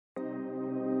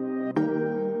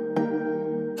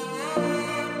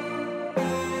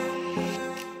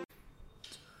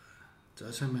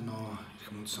сайн байна уу?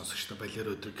 Их мөн сонсогчдоо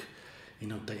балер өдрөг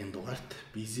энэ удаагийн дугаарт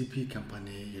BZP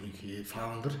компани ерөнхий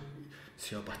фаундер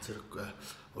CEO Бацэрэг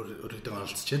өөрөдөө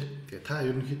оролцож байна. Тэгээ та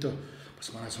ерөнхийдөө бас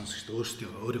манай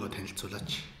сонсогчдод өөрийгөө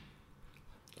танилцуулаач.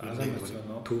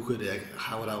 Түүхээр яг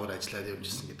хавраар ажиллаад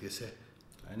явжсэн гэдгээсээ.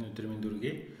 Энэ өдөр минь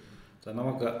дүргээ. За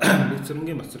намайг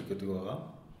Бицэрэнгийн Бацэрэг гэдэг байгаа.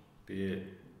 Би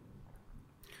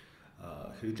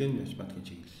хэвлэлийн менежментийн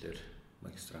чиглэлээр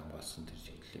магистр хамгаалсан тэр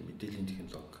чиглэлийн мэдээллийн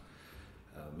технологи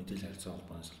мэдээлэл харилцаа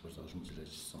холбооны салбарт олон жил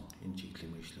ажилласан энэ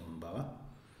чиглэлийн мэргэжлийн хүн байгаа.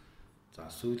 За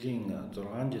сүүлийн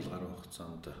 6 жил гаруй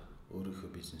хугацаанд өөрийнхөө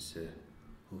бизнесээ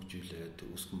хөгжүүлээд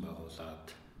үүсгэн байгуулад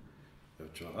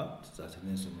явж байгаа. За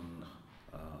тэрнээс өмнө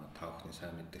та бүхний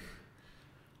сайн мэдэх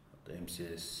одоо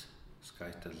MCS,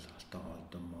 Skytel, Алтан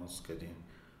холдон, Mons гэдэг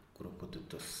группуудад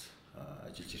бас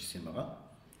ажиллаж ирсэн юм байгаа.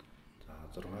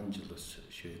 За 6 жил бас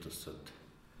шийд усад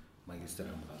магистр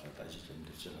хамгаалаад ажил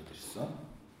амьдарч байгаад ирсэн.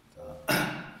 За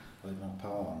 2005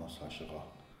 оноос хойш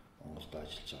Монголд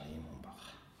ажиллаж байгаа юм байна.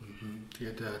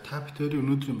 Тэгээд та бүхэн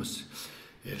өнөөдрийн бас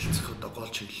ярилцах одоо гол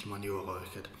чиглэл маань юу байгаа вэ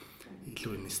гэхээр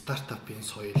илүү энэ стартапын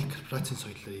соёл, корпорацийн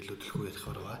соёлоор илүү төлхөө ярих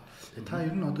байгаа. Тэгээд та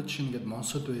ер нь одоо жишээ нь ингээд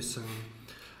Монсод байсан,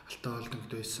 Алтан холдонд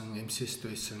байсан, MCS-д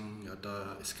байсан,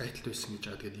 одоо Skytel-д байсан гэж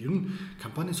байгаа. Тэгээд ер нь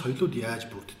компани соёлууд яаж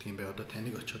бүрддэг юм бэ? Одоо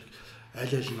таныг очиод аль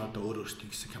нь одоо өөртөө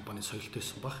гэсэн компани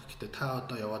соёлтойсэн баг. Гэтэ та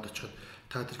одоо яваад очиход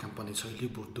та тэр компани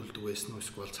соёлыг бүрдүүлдэг байсан уу?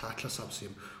 Эсвэл цаатлаас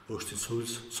авсан юм өөртөө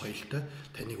соёлтой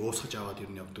таныг уусгаж аваад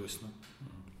ер нь явдаг байсан уу?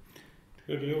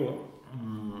 Тэгэхээр юу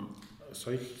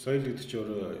соёл гэдэг чинь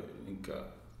өөрөө нэг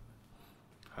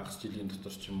хагас жилийн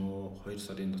дотор ч юм уу 2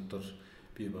 сарын дотор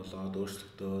бий болоод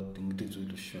өөрчлөгдөөд ингэдэг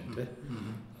зүйл биш юм тий.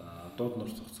 Дууд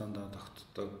нууц хугацаанд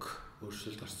тогтдог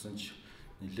өөрчлөлт гарсан ч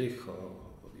нэлээх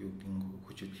юу гин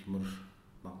хүч хөдөлмөр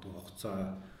магадгүй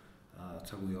хугацаа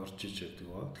цаг үе орж иж байдаг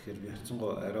ба. Тэгэхээр би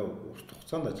харцангуй арай урт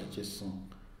хугацаанд ажиллаж ирсэн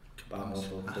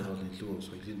байгууллагууд бол илүү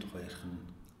соёлын тухай ярих нь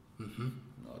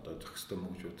одоо зохистой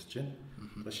мөгж бодож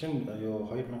байна. Шинэ юу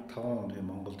 2005 оны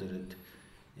Монголд ирээд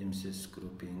MCS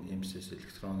Group-ийн MCS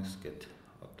Electronics гэдэг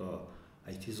одоо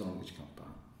IT Zone гэж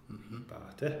компани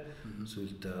байгаа тий.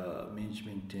 Сүүлд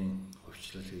менежментийн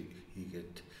хувьчлал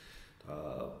хийгээд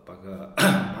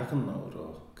бага нь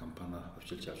өөрөө компани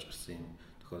хувьчилж авч гарсан юм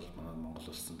тохиолдол манай Монгол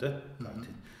улсын тий.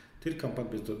 Тэр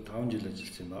компанид бид 5 жил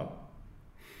ажилласан юм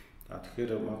байна.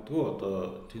 Тэгэхээр магадгүй одоо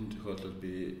тэнд тохиолдол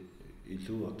би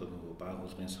илүү одоо нөгөө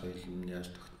байгууллагын соёл нь яаж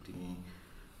тогтдгийг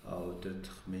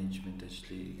удирдах менежмент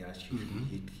ажлыг яаж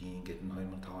хийдгийг ингээд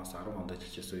 2005-аас 10 онд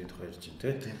ажиллаж байсан үеийн тухай ярьж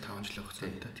байна тий. 5 жил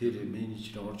хугацаанд тэр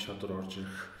менежерийн ур чадвар орж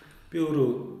ирэх би өөрөө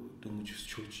дөнгөж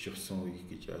шүүжиж явсан үе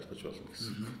гэж ойлгож болно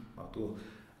гэсэн. Магадгүй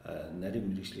нарийн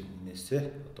мэргэжлийн хүнээсээ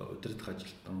одоо удирдах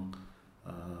ажилтан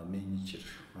менежер,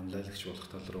 манлайлагч болох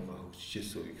тал руугаа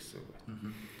хөгжижсэн үе гэсэн үг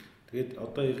байна. Тэгээд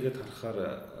одоо эргээд харахаар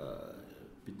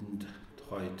бидэнд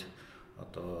тухайд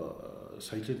одоо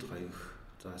соёлын тухай их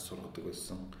зааж сургадаг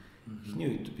байсан. Эхний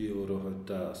үед би өөрөө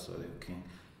хувьдаа бас юугийн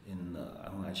энэ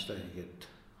ажиллаа хийгээд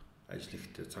ажил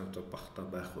ихтэй цаг зав багтаа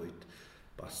байх үед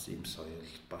бас ийм соёл,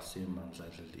 бас ийм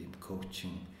манлайлал, ийм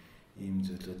коучинг, ийм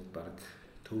зүйлүүд баг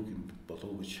төв юм болов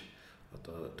уу гэж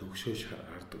одоо төгшөөж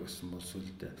хардаг байсан бол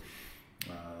сүлдээ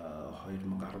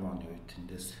 2010 оны үед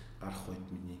тэндээс гарах үед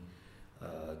миний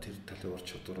тэр талын ур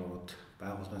чадварууд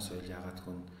байгууллагын соёл яагаад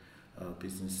гүн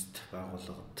бизнест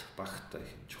байгууллагад багт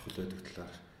чухал байдаг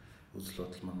талаар үзэл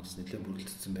бодол маань бас нэлээд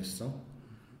бүрэлдэхсэн байсан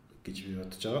гэж би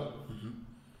бодож байгаа.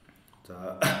 За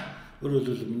өөрөөр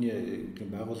хэлбэл миний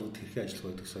байгууллагад хэрхэн ажиллах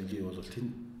байдаг соёлыг бол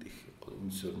тэнд их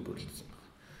үнсээр бүрэлдэхсэн байна.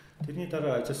 Тэрний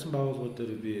дараа ажилласан байгууллагууд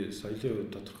дээр би соёлын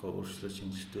хувьд тодорхой өөрчлөлт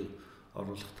шинжилгээ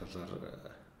оруулах талаар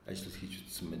ажлууд хийж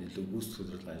үзсэн байна. Илүү гүйцэтгэх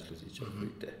захирлын ажлууд хийж байгаа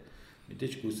үедээ.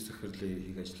 Мэдээж гүйцэтгэх захирлын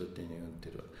хийх ажлуудын нэг нь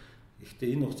тэр.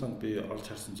 Гэхдээ энэ хугацаанд би олж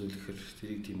харсан зүйл гэхээр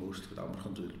тэрийг тийм өөрчлөлт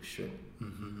амархан зүйл биш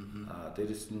байна.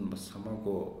 Дээрэс нь бас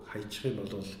хамаагүй хайчих юм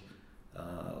бол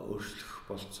өөрчлөх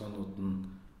болцоонууд нь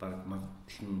баг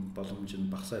магадлал боломж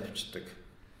нь багасаа явцдаг.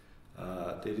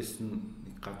 Дээрэс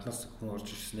нь гаднаас хүн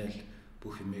орж ирснээр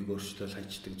бүх юмыг өөрчлөл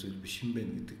хайчдаг зүйл биш юм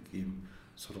байна гэдэг ийм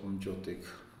сургамжуудыг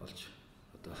олж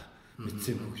одоо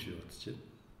мэдсэн юм гэж бодож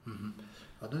байна.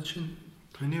 Одоо чинь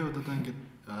таны одоо ингээд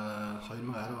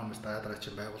 2010 оноос дараа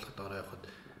чинь байгууллагад ороо явахад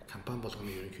компани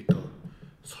болгоны ерөнхийдөө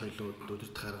соёлууд,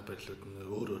 удирдах арга барилууд нь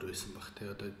өөр байсан баг.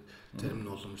 Тэгээ одоо зарим нь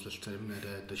уламжлалт, зарим нь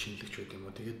арай одоо шинэлэгч байд юм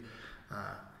уу. Тэгээд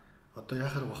одоо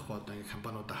яхаар бахгүй одоо ингээд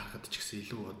компаниудаа харахад ч гэсэн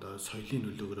илүү одоо соёлын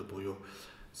нөлөөгөөр буюу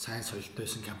сайн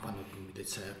соёлтойсэн компаниуд нь мэдээж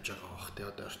сайн явж байгаа бах.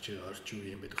 Тэгээ одоо орчин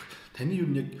үе юм байдаг. Таны юу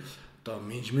нэг одоо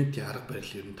менежментийн арга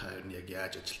барил ер нь та ер нь яг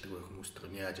яаж ажилтдаг вэ?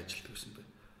 Хүмүүстэйгээ яаж ажилтдаг гэсэн бэ?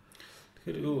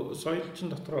 Тэгэхээр юу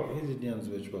соёлчин дотор хэд хэдэн янз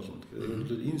байж болно.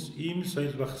 Тэгэхээр энэ ийм л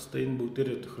соёл байх хэвээр энэ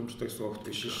бүгдээрээ тохиромжтой гэсэн үг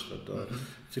биш шүү дээ. Одоо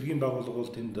цэргийн байгууллага бол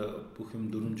тэнд бүх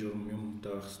юм дүрм журм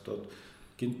юмтай байх хэвээр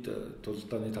гинт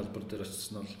тулдааны талбар дээр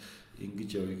очсон бол ингэж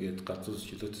явъя гэд газар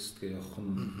чөлөөтсдгээ явах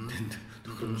нь тэнд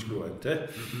тохиромжгүй байна те.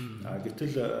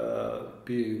 Гэтэл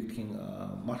би юу гэдгийг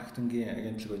маркетингийн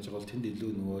агентлаг байж байгаа бол тэнд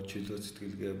илүү нөгөө чөлөө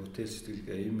сэтгэлгээ, бүтээл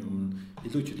сэтгэлгээ юм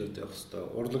илүү чөлөөтэй явах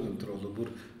хэвээр. Урлаг энэ төр бол бүр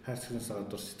хайрцагнаас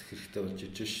гадуур сэтгэх хэрэгтэй болж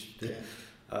иж шүү дээ.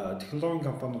 Технологийн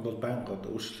компаниуд бол байнга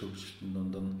өөрчлөлт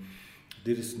хөгжилтөнд дунд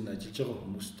дээрээс нь ажиллаж байгаа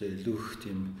хүмүүстэй илүү их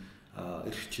тийм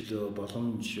эрх чөлөө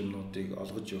боломж юмнуудыг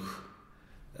олгож өгөх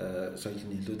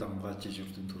соёлын илүү дамгаалж иж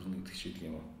үрдэн төрнө гэдэг шиг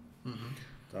юм уу.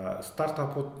 За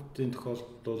стартапуудын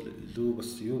тохиолдолд бол илүү бас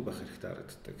юу байх хэрэгтэй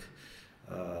харагддаг.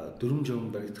 Дүрм журм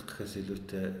баригдах гэхээс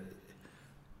илүүтэй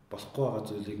болохгүй байгаа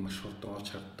зүйлийг маш хурдан олж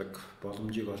харддаг,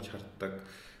 боломжийг олж харддаг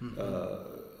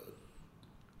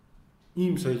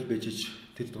ийм соёл байж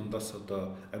тэр дундаас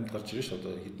одоо амьд гарч ирж ш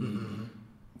одоо хэдэн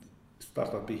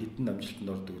стартапын хэдэн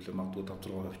амжилтанд ордог үлээ магадгүй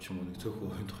 5-6% ч юм уу нэг цөөхөн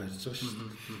хувийн тухай ярьж байгаа шүү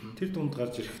дээ. Тэр дунд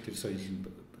гарч ирэх тэр соёл нь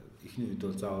эхний үед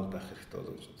бол заавал байх хэрэгтэй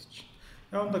болов гэж бодож байна.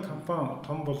 Яванда компани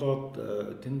том болоод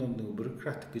тэн донд нэг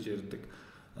бюрократик гэж ярьдаг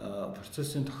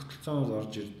процессын тогтолцоонууд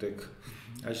орж ирдэг.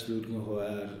 Ажил үйлгийн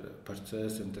хуваар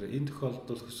процесс энэ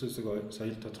тохиолдолд хөсөөсөг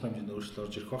соёл тодорхой хэмжээнд өөрчлөлт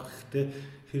орж ирэх баг. Гэхдээ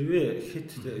хэрвээ хит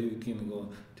юу гэдгийг нөгөө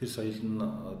тэр соёл нь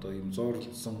одоо юм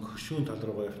зуурлсан хөшүүн тал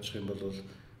руугаа явчих юм бол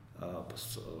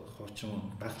бас хоочин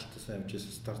гайхалтай сайн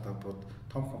хэмжээний стартапууд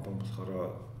том компани болохоор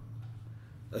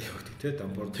юу гэдэг те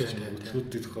дампуурд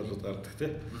хөдөлгөөний тохиолдол гардаг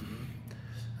те.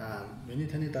 Миний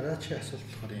таны дараачийн асуулт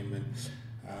болохоор юм байна.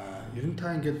 Ер нь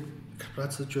та ингээд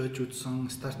корпорацид байж үзсэн,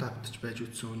 стартапт байж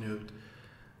үзсэн хүний хувьд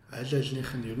аль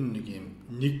альнийх нь ер нь нэг юм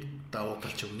нэг давуу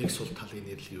тал ч нэг сул талыг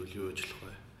нэрлэе юу ажиллах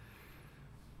вэ?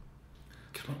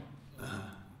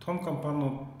 Том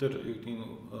компаниуд дээр юу гэдэг нь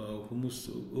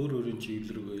хүмүүс өөр өөрийн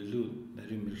чиглэл рүү илүү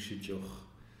нарийн мэрэгшиж явах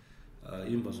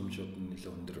ийм боломжууд нь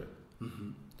нэлээд өндөр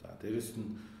байна. За дээрэс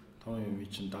нь том юм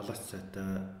чинь далаас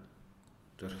сайтай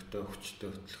зөрөгтэй хүчтэй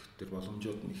хөтлөх төр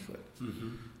боломжууд нь их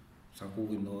байна.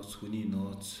 Санхүүгийн нөөц, хүний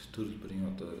нөөц, төрөл бүрийн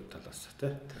одоо талаас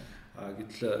сайтай.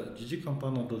 Гэтэл жижиг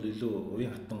компаниуд бол илүү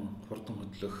уян хатан хурдан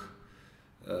хөдлөх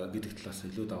гэдэг талаас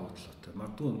илүү давуу талтай.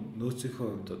 Магадгүй нөөцийнхөө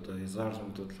хувьд одоо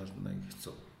хязгаарлалтууд талд нэг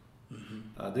хэцүү.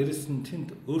 Дээрэс нь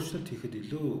тэнд өөрчлөлт хийхэд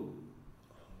илүү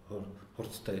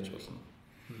хурдтай гэж болно.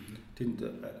 Тэнд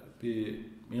би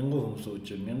 1000 хүн сууж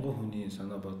 1000 хүний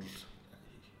санаа бодол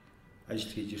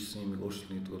ажил хийж ирсэн юмыг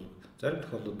өөрчлөнө гэдэг бол зарим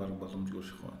тохиолдолд баг боломжгүй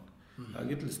ших байна.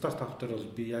 Гэтэл стартап дээр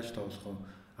бол би яаж тоглох вэ?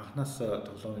 Анханаас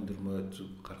тоглоомын дөрмөө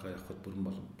зүг гаргаа явахад бүрэн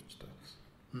боломжтой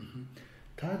гэсэн.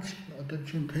 Та одоо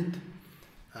чинь танд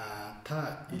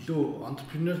та илүү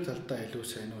entrepreneur талдаа илүү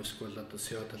сайн уу эсвэл одоо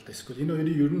SEO талдаа эсвэл энэ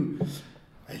хоёрын ер нь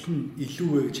аль нь илүү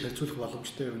вэ гэж харьцуулах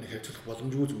боломжтой юм, харьцуулах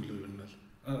боломжгүй зүйл юу ер нь бол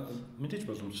мэдээж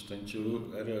боломжтой. Энд чинь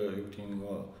арай юу гэдэг нэг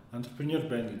entrepreneur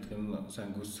байна гэдэг нь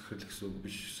сайн гүйцэтгэл гэсэн үг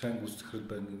биш. Сайн гүйцэтгэл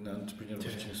байна гэдэг нь entrepreneur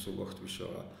болчих гэсэн үг багт биш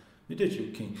байгаа. Мэдээж юу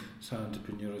гэх юм сайн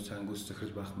entrepreneur сайн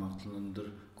гүйцэтгэл байх магадлал өндөр,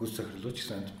 гүйцэтгэлч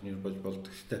сайн entrepreneur болж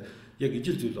болдог. Гэхдээ яг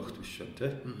ижил зүйл багт биш шүү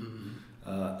дээ.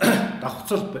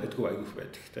 Давхцал байдгүй аягүй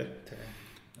байдаг те.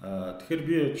 Тэгэхээр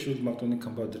би жишээл магадгүй нэг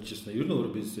компани дэржсэн. Ер нь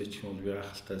өөр бизнес хийх юм бол би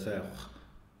гайхалтай сайн явах.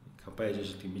 Компани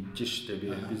ажилладаг мэдэж штэ би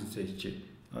бизнес хийчих.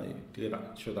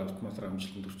 Тэгээд шууд автоматар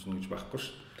амжилтанд хүрчнэ гэж байхгүй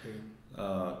шүү.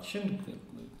 Жишээ нь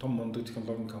том мундаг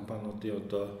технологийн компаниудын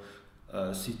одоо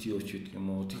CTO ч гэдэг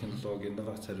юм уу, технологи,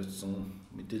 инновац хариуцсан,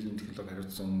 мэдээллийн технологи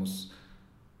хариуцсан хүмүүс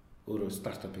өөрөө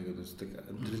стартап хийгээд үздэг.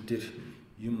 Амьдрал дээр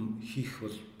юм хийх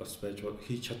бол бас байж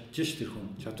хийж чадчих тэр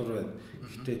хүн чадвар байна.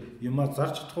 Гэхдээ юмаа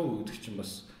зарж чадахгүй гэдэг чинь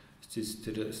бас эцэс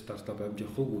тэр стартап амж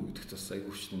явахгүй гэдэг бас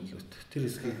айгүй хүчтэй нөлөөт. Тэр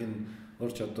хэсгийг нь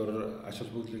ур чадвар, ач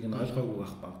холбогдлыг нь ойлгоогүй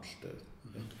байх магадaltaй.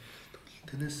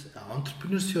 Танаас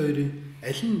entrepreneurs хоёрын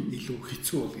аль нь илүү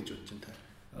хэцүү бол гэж бодож байна та?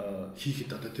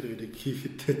 Хийхэд одоо тэр хоёрыг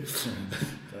хийхэд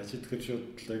за чи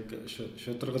тэгэхээр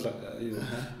шударгал юу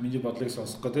миний бодлыг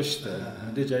сонсох гэдэг шүү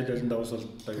дээ. Мэдээж айл алин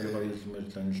давсалдаг гоё хэлмээр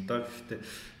л байна л да. Гэхдээ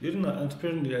ер нь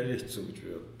entrepreneur яриа хэцүү гэж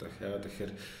би боддог. Яагаад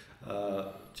тэгэхээр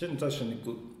чин цааш нэг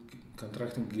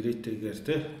контрактын гэрээтэйгээр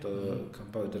те одоо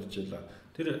компани удиржлаа.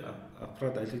 Тэр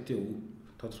аппарат алидийн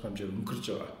тодорхой хэмжээр өнгөрж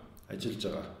байгаа, ажиллаж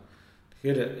байгаа.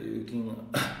 Тэгэхээр юугийн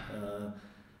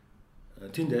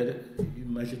тэнд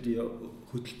алидийн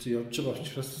хөдөлцөн явж байгаа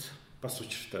учраас бас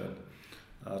учиртай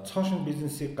байна. Цоошин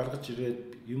бизнесийг гаргаж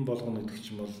ирээд юм болгоно гэдэг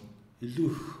чинь бол илүү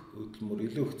их хөдөлмөр,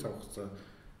 илүү их цаг хугацаа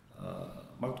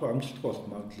магадгүй амжилтгүй болох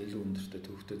магадлал илүү өндөртэй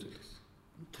төвхтэй зүйл гэсэн.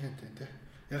 Тийм.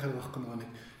 Яг л байхгүй нэг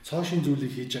цоошин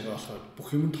зүйлийг хийж байгаа болохоор бүх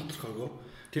юм тодорхойгоо.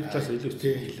 Тэр талаас илүү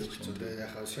хэцүү.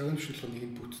 Яг шагнамжлал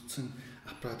нэг бүтцэн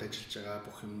аппарат ажиллаж байгаа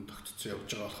бүх юм тогтцсон явж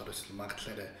байгаа болохоор эсвэл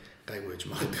магадлалаараа гайгүй байж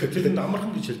магадгүй. Тэр нь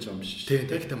амархан гэж хэлж байгаа юм биш үү? Тийм.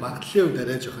 Тэгэхдээ магадлалын үед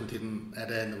арай жоохон тэр нь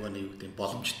арай нөгөө нэг юу гэдэг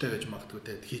боломжтой байж магадгүй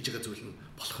те хийж байгаа зүйл нь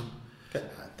болох нь.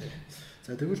 Тийм.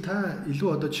 За тэгвэл та илүү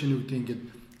одоо жишээ нь юу гэдэг ингээд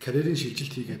карьерийн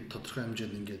шилжилт хийгээд тодорхой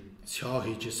хэмжээнд ингээд SEO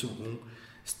хийжсэн хүн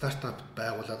стартап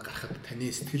байгуулад гарахад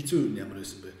таны сэтгэл зүйн ямар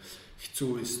байсан бэ? Хэцүү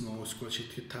байсан уу? Эсвэл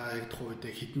шийдэхэд та яг тухайн үед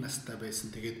хэдэн настай байсан?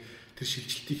 Тэгээд тэр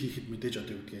шилжилтийг хийхэд мэдээж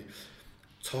одоо юу гэдгийг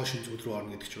цоо шин зүйл рүү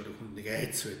орно гэдэг ч өөрөө хүн нэг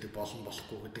айдас байдаг, болон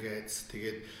болохгүй гэдэг айдас.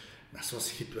 Тэгээд нас бас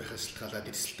хэд байхаас шалтгаалаад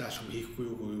эрсдэлтэй алхам хийхгүй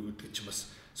юу гэдэг чинь бас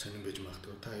сонирн байж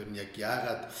магадгүй. Та ер нь яг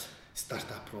яагаад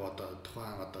стартап руу одоо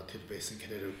тухайн одоо тэр байсан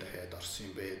карьеруудаа хаяад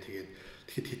орсон юм бэ? Тэгээд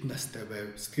тэгэхэд хэдэн настай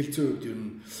байв? Сэтгэл зүйн үед ер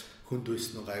нь хүнд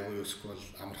байсан уу, гайгүй юу, эсвэл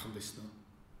амархан байсан уу?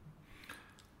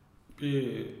 Би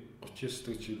 39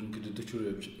 гэж ерөнхийдөө 40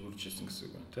 хүрээ явж ирсэн гэсэн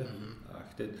үг байна, тийм.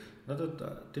 Гэхдээ надад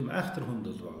тийм айхтар хүнд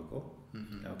бол байгаагүй.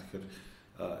 Яг тэгэхээр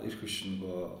эрх биш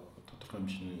нөгөө тодорхой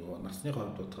хэмжээний нөгөө насны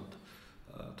хувьд бодоход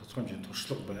тодорхой хэмжээний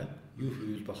туршлага байна. Юу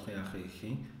хийвэл болох яах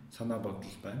юм санаа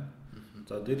бодол байна.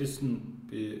 За дээрэс нь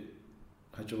би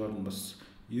хажуугаар нь бас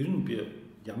ер нь би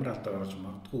ямар алдаа гарч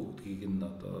магадгүй гэдгийг нь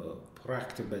одоо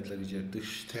проактив байдлаа гэж ярьдаг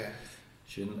шүү дээ.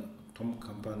 Жишээ нь том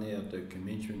компани одоо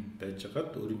менежмент байж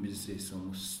байгаад өөрийн бизнес хийсэн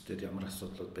хүмүүс дээр ямар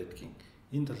асуудлууд байдгийг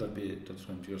энэ талаар би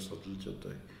тодорхой хэмжээгээр судалж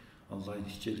одоо онлайн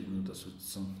хичээлүүдээс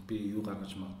үзсэн. Би юу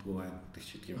гаргаж магадгүй байна гэдэг ч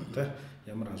гэдэг юм та.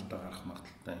 Ямар алдаа гарах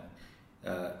магадaltaй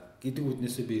гэдэг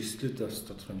үднээсээ би эрсдлүүдээ бас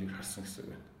тодорхой хэмжээгээр харсан гэсэн үг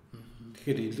байна.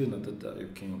 Тэгэхээр илүү надад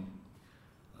юу гэх юм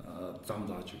зам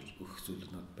зааж өгөх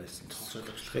зүйл надад байсан гэсэн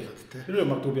үг. Тэр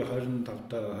магадгүй би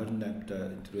 25-та 28-та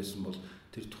интервьюсэн бол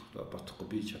тэр бодохгүй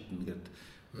би чадна гэдэг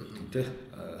тэ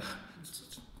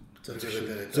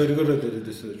зоригороо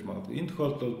дээрээс гэж магадгүй. Энэ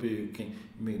тохиолдолд би юу гэх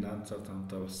юм наанцаа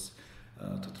тамтаа бас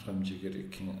тодорхой хэмжээгээр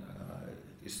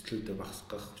эрсдлүүдээ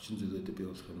багасгах хүчин зүйлүүдээ бий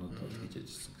болох юмнууд бол хийж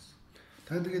ажилласан гэсэн.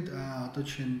 Та тэгээд одоо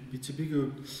жишээ нь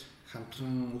BCB-ийн хувьд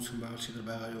хамтран үүсгэн байгууллагч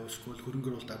байгаа юу? Эсвэл хөрөнгө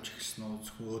оруулалт авч ирсэн үү?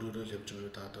 Зөвхөн өөрөөрөө л явж байгаа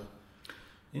юу та одоо?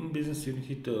 Энэ бизнес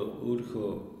ерөнхийдөө өөрийнхөө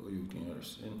юу гэдэг юм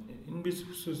ярьсан. Энэ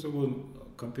бизнесээс өгөө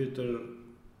компьютер,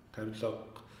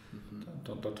 тавилга,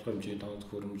 тодорхой хэмжээний тоног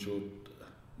хөрөмжүүд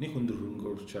нэг өндөр хөрөнгө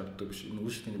оруулж авдаг биш. Энэ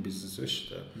үйлчлэгийн бизнес биш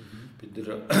шүү дээ. Бид нэр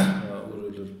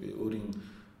өөрөөр өөрийн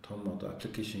том одоо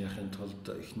аппликейшн яхахын тулд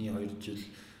эхний 2 жил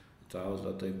заавал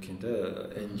одоо юу гэх юм те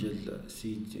angel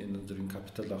seed энэ зүрийн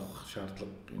капитал авах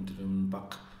шаардлага энэ төр юм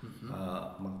бага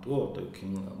магадгүй одоо юу гэх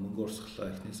юм мөнгө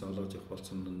урсгалаа эхнээс олоод явах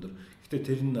болсон өндөр. Гэтэ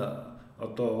тэр нь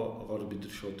одоогоор бид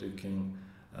нар шууд юу гэх юм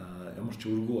ямар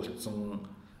ч өргөө болцсон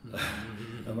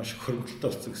маш хөрөнгөлтэй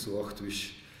болсон гэсэн үг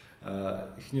биш.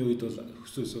 Эхний үед бол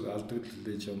хөсөөсөө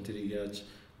алдагдaltaж юм тэрийг яаж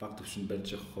баг төвшөнд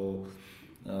барьж явах уу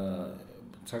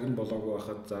цаг нь болоогүй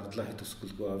байхад зардлаа хит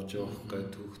өсгөлгүй авч явах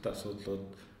гэх төвхтэй асуудлууд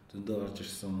зөндөө гарч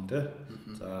ирсэн тий.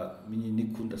 За миний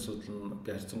нэг хүнд асуудал нь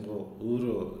би харьцангуй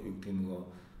өөрөө юу гэдэг нөгөө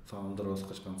фаундер болох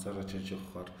гэж ганцаараа чиж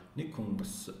явахаар нэг хүн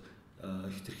бас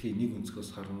хитрхи нэг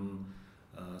өнцгөөс харна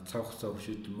цаг хугацаа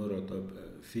өшөөдмөр одоо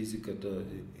физик одоо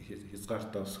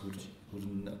хязгаартаа бас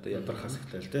хүрнэ одоо ядархаас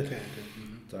ихтэй л тий.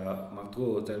 За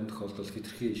магадгүй зарим тохиолдолд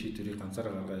хитрхи шийдвэрийг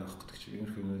ганцаараа гаргаа явах гэдэг чинь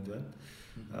иймэрхүү юмуд байна.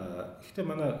 Гэхдээ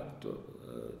манай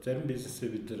зарим бизнесээ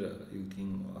бид нар юу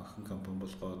гэдгийг ахын компани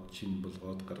болгоод шинэ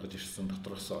болгоод гаргаж ирсэн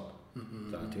дотроосоо.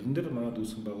 За тэрэн дээр манай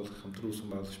үүсгэн байгуулах хамтран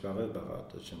үүсгэн байгуулагч байгаа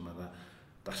одоо чинь манай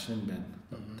дашин байна.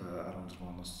 Одоо 16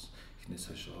 оноос эхнээс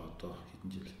хойш одоо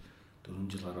хэдэн жил 4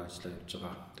 жил гаруй ажиллаа явж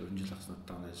байгаа. 4 жил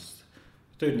хагаснатаа ажилласан.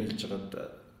 Тэр нийлж байгаад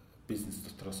бизнес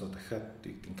дотроосоо дахиад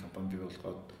юу гэдгийг компани бий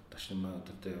болгоод дашин маань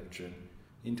одоо явж байна.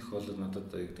 Энэ тохиолдолд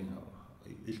надад юу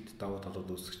гэдгийг илт даваа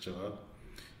талууд үүсгэж байгаа.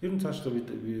 Ер нь цаашдаа би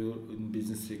энэ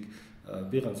бизнесийг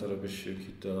би ганцаараа биш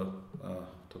ерөнхийдөө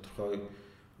тодорхой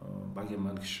багийн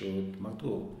маань гişүүд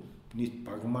магадгүй нийт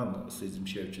баг маань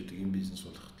эзэмшиж явж байгаа энэ бизнес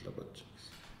болох талаа бодож байна.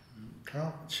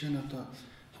 Та жишээ нь одоо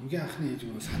хамгийн анхны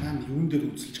юм санаа нь юун дээр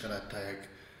үнэлж гараад та яг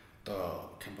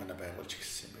одоо компани байгуулж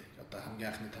эхэлсэн юм бэ? Одоо хамгийн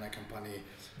анхны танай компани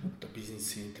одоо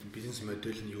бизнесийн бизнес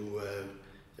модель нь юу вэ?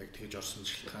 Яг тэгж орсон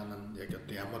шалтгаан нь яг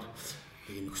одоо ямар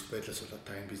нэг нөхцөл байдлаас болоод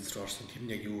та энэ бизнес рүү орсон тэр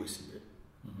нь яг юу байсан бэ?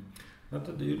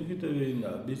 Надад ерөнхийдөө энэ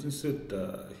бизнесэд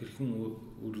хэрхэн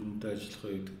өрөндөө ажиллах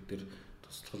вэ гэдэг дээр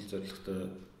туслах зорилготой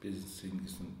бизнесийн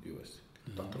гэсэн юу байсан.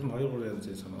 Дотор нь 2-3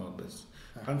 янзын санаа байсан.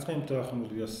 Ганцхан юмтай байх юм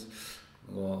бол би бас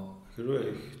нөгөө хэрвээ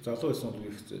их залуу байсан бол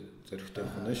их зоригтой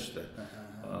байх нь шүү дээ.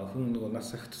 Хүн нөгөө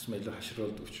нас их тусмаа илүү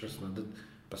хашруулдаг учраас надад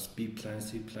бас B plan,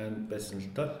 C plan байсан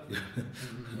л да.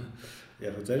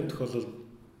 Яг зарим тохиолдолд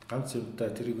ганц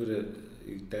юмтай тэрүүгээр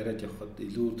дараад явхад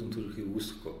илүү үр дүн төрөхийг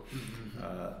үүсэхгүй.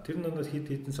 Тэр надад хэд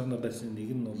хэдэн санаа байсан.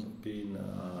 Нэг нь бол би энэ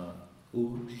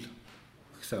өгөгдөл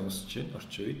ихсэн амсч байна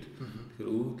орчин үед. Тэгэхээр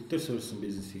өгөгдлөөр суурьсан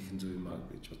бизнес хийх нь зөв юм аа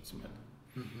гэж бодсон байна.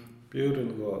 Би өөрөө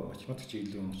нөгөө математик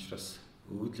чиглэлийн хүн учраас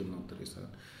өгөгдөл юмнууд гэсэн.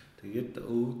 Тэгээд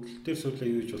өгөгдөл дээр сурлаа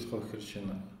юу гэж болох вэ гэхээр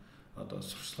шинэ одоо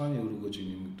сурчлагын өргөж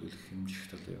нэмэгдүүлэх хэмжих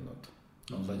талын юмнууд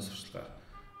онлайн сурчлага.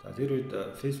 За тэр үед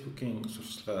Facebook-ийн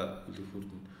сурчлага илүү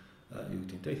хүрдэн юу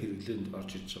гэдэг нь хэрэглээнд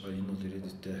орж иж байгаа энэ бол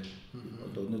ирээдүйтэй.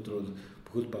 Одоо өнөөдөр бол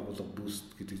бүхэл байгууллага буст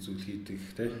гэдэг зүйл хийдэг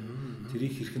те.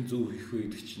 Тэрийг хэрхэн зөв хийх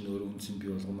вэ гэдэг чинь өөр үнцэн бий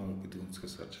болгоно гэдэг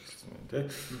үнцгээс гарч эхэлсэн байна те.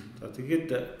 За тэгээд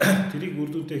тэрийг үр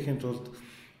дүнтэй хийхин тулд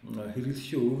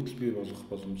хэрэглэгчийн өгөгдөл бий болгох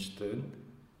боломжтой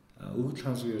байна. Өгөгдөл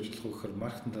хаан зүй яаж болох вэ гэхээр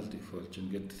маркетинг талд их болж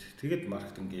ингээд тэгээд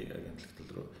маркетингийн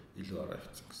агентлагт руу илүү ороо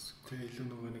авчихсан гэсэн. Тэгээ илүү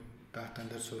нөгөө нэг датан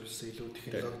дээр суурилсан, илүү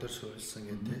технологи дээр суурилсан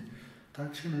гэдэг. Та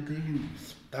чинь одоо энэ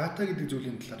дата гэдэг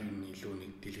зүйлийн талаар юу нэг илүү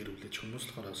нэг дэлгэрүүлж хүмүүс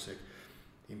болохоор бас яг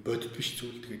юм бодит биш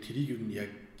зүйл. Тэгээ тэрийг юу нь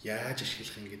яг яаж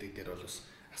ашиглах юм гэдэг дээр бол бас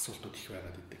асуултууд их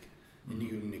байгаад идэг.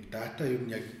 Энийг юу нэг дата юу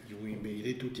нь яг юу юм бэ?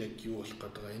 Ирээдүйд яг юу болох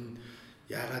гэдэг байгаа энэ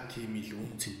яагаад тийм илүү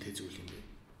үнцэнтэй зүйл юм бэ?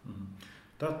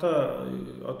 Дата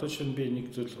одоо шинэ би нэг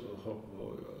зүйл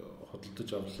хөдөлж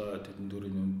авлаа. Тэдэн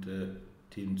дөрвийн үнэтэй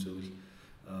тийм зүйл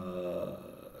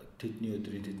тэдний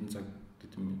өдрийн тэдэн цаг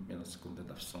тэдэн минут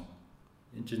секундэд авсан.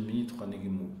 Энд чинь миний тухай нэг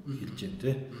юм хэлж байна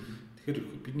те. Тэгэхээр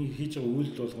бидний хийж байгаа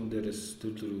үйл болгон дээрээс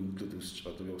төрлөөр өгөгдлүүд үүсэж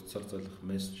байгаа. Би утсаар залгах,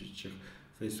 мессеж хийх,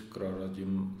 Facebook-оор ороод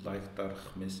юм лайк дарах,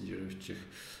 мессенжер хийх.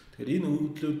 Тэгэхээр энэ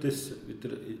өгөгдлүүдээс бид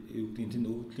нар юу гэдэг нь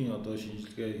энэ өгөгдлийн одоо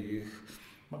шинжилгээ хийх,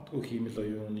 магадгүй хиймэл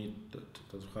оюуны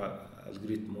тодорхой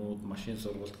алгоритмууд, машин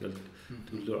сургалт гэх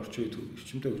төрлөөр орчин үед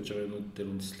эрчимтэй хөгжиж байгаа юмнууд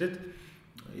дээр үндэслээд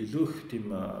илүү их тийм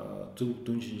зөв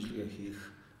дүн шинжилгээ хийх,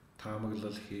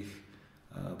 таамаглал хийх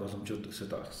боломжууд өсөж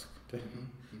байгаа гэсэн тийм.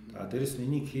 Дээрээс нь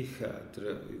энийг хийх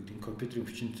тэр компьютерийн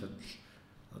хүчин чадал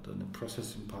одоо нэг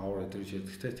processing power гэдэг чинь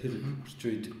тэр орчин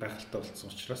үед гайхалтай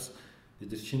болсон учраас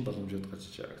бид нар шинэ боломжууд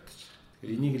гарч иж байгаа гэж.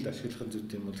 Тэгэхээр энийг л ашиглах нь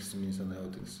зүйтэй юм бол гэсэн миний санаа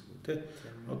яваад байна гэсэн үг тийм.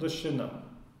 Одоо жишээ нь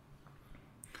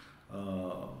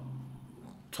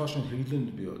цаашин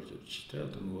хэрэглээнд бий болж байна тийм.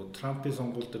 Одоо нөгөө Трампын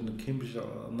сонгуул дээр нэг Cambridge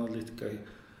Analytica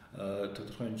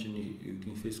тодорхой хэмжээний юу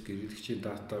гэдэг нь Facebook хэрэглэгчийн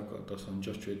датаг одоо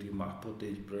сонжооч байдаг юм апууд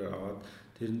хэлбэрээр аваад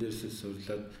тэрэн дээрээс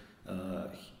сурлаад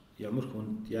ямар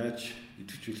хүнд яаж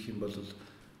идэвхжүүлэх юм бол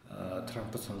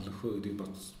Трампд санал өгөхөө гэдгийг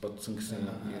бодсон гэсэн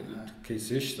кейс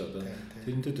шүү дээ.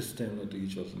 Тэрнтэй төстэй юмнууд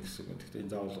гэж болно гэсэн үг. Гэхдээ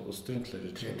энэ заавал улс төрийн талаар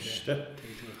ярьж байгаа биш шүү дээ.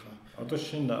 Одоо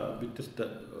шинэ бидэрт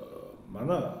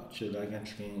манай жишээ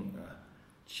агентлагийн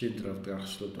жишээ дээр авдаг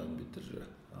аргачлалууд байна. Бид нар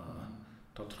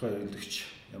тодорхой хэрэглэгч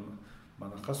ямар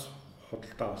манахаас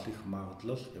худалдаа авах их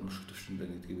магадлал ямар шиг төвшин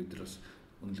байна гэдгийг бид нар бас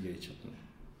үнэлгээ хийж чадна.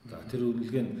 За тэр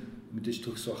үнэлгээ нь мэдээж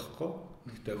төгс байхгүй.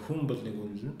 Гэхдээ хүн бол нэг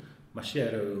үнэлнэ, машин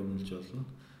арай үнэлж болно.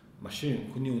 Машин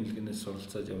хүний үнэлгээнээс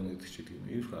суралцаад явна гэдэг чинь тийм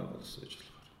юу хаагуулсан гэж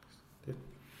болохоор тийм.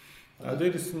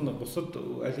 Дээрээс нь бусад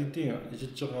аль хэдийн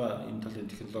ажиллаж байгаа энэ талын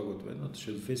технологиуд байна.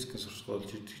 Жишээл Facebook-ийн сурчлагууд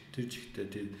тэр жигтэй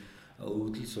тэр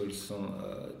өгөгдөл суурилсан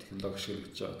технологи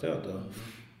ашиглаж байгаа тийм.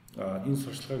 Одоо энэ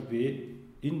сурчлагыг би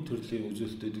энэ төрлийн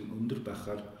үзүүлэлтүүд өндөр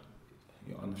байхаар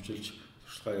оновчилж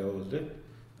сурчлагаа явуулъя.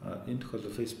 Энэ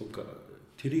тохиолдолд Facebook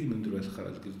тэрийг өндөр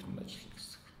байлгахаар алгоритм ажиллана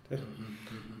гэсэн үг тийм.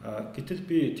 Гэтэл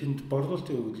би тэнд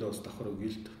борлуулалтын өгөгдлөө бас давхар өгье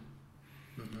л дээ.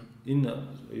 Энэ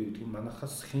юу гэдэг нь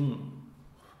манахаас хэн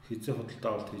хизээ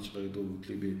худалдаа авалт хийж байгаа гэдэг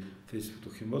өгөгдлийг би Facebook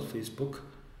өгөх юм бол Facebook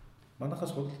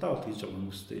манахаас худалдаа авалт хийж байгаа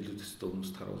хүмүүстэй илүү төстэй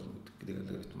хүмүүст харуулна гэдэг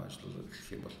алгоритм ажиллуулаад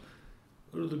эхлэх юм бол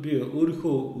өөрөөр би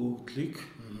өөрийнхөө өгөгдлийг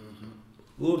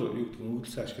өөр юу гэдэг нь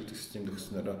өгөгдлөөс ашигладаг систем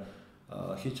төгснөөр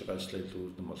хийж байгаа ажлаа илүү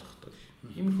үрдэн болгох тал.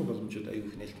 Иймэрхүү боломжууд аюул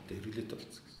их нээлттэй хэрэглээд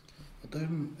болсон гэсэн. Одоо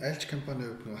ер нь айлч компани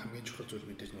хувьд хамгийн чухал зүйл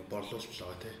мэдээж нэг борлуулалт л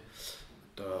байгаа тийм.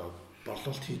 Одоо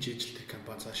борлуулалт хийж ижил тэр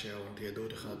компани цаашаа явна. Тэгээд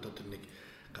өөрийнхөө одоо тэр нэг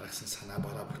гаргасан санаа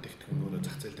бараа бүтээгдэхүүн өөрөө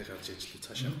зах зээл дээр гарч ижил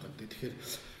цаашаа явах гэдэг. Тэгэхээр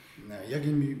яг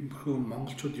энэ хөө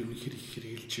монголчууд ер нь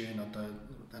хэрэгжилж байна. Одоо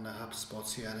манай HubSpot,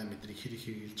 CRM мэдрийг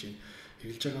хэрэгжилж байна.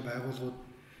 Хэрэгжилж байгаа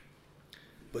байгууллагууд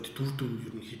бодит үр дүн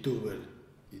ер нь хэдэн хувиар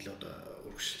ил одоо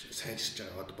сайжирч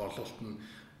байгаа. Одоо борлуулалт нь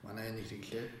манай энэ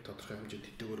хэрэглээ тодорхой хэмжээнд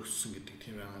хэдийгээр өссөн гэдэг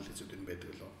тийм анализууд юм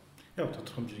байдаг лөө. Яг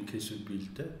тодорхой хэмжээний кейсүүд бий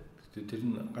л дээ. Тэгэхээр тэр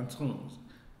нь ганцхан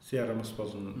CRM-ос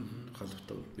болон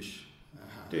халдвартай биш.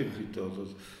 Тэр хэд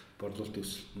бол борлуулалтын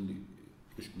өсөлтөнд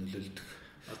илт нөлөөлдөг.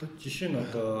 Одоо жишээ нь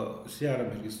одоо CRM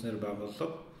хэрэглэснээр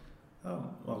байгууллага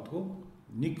магадгүй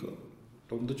нэг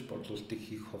дундаж борлуулалтыг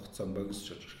хийх хугацаа нь богиноч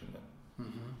орж ирэх юм байна.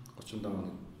 35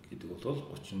 хоног гэдэг бол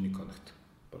 31 хоногт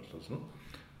борлуулна.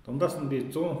 Дундаас нь би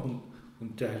 100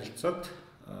 хүнтэй харилцаад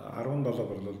 17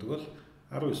 борлуулдаг бол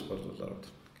 19 борлуулаад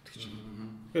гэдэг чинь.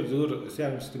 Тэгэхээр зөвхөн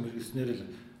CRM систем хэрэглэснээр л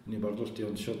энэ борлуулалтын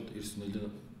явд шууд эрс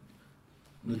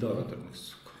нөлөө ороод ирнэ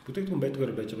гэсэн үг. бүтээгдэхүүн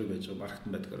байдгаар байж байгаа,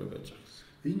 маркетинг байдгаар байж байгаа гэсэн.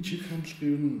 Энэ чиг хандлага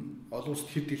ер нь олон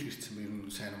улсад хэд дэлгэрсэн бэ? Ер нь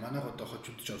сайн манайх одоо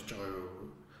хожимдж орж байгаа юу?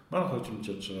 Манайх хожимдж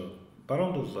орж байгаа.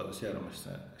 Баруунд бол CRM маш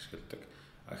сайн ашигладаг.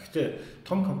 Гэхдээ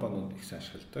том компаниуд их сайн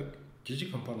ашигладаг.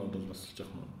 Жижиг компаниуд бол бас л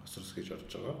жоохон хосрос гэж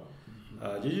орж байгаа.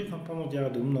 Жижиг компаниуд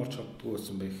яг өмнө орж чаддгүй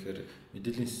байсан байх гэхээр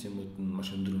мэдээллийн системүүд нь маш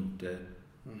өндөр үнэтэй.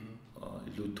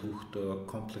 Илүү төвхтэй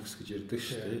комплекс гэж ярьдаг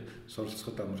шүү дээ.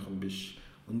 Суралцахад амархан биш.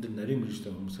 Өндөр нарийн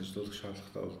мэргэжтэй хүмүүс ажиллах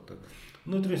шаардлагатай болдог.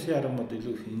 Өнөөдрийн CRM-ууд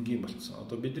илүү энгийн болцсон.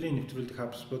 Одоо бидний нэвтрүүлдэг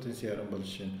HubSpot-ын CRM бол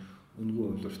жишээ нь үнэгүй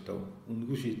хувлартай,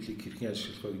 үнэгүй шийдлийг хэрхэн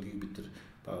ашиглах вэ гэдгийг бид нар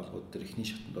байгууллагууд дээр эхний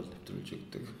шатанд бол нэвтрүүлж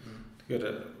өгдөг. Тэгэхээр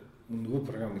үнэгүй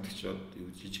програм гэдэг чинь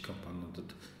жижиг компаниудад,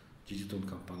 жижиг дунд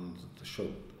компаниудад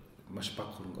шууд маш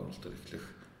бага хөрөнгө оруулалтаар эхлэх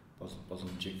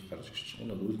боломжийг гаргаж ирж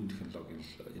байна. Энэ бол үүлэн технологийн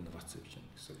инновац явж байна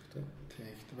гэсэн үг тийм.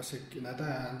 Тийм. Бас яг надад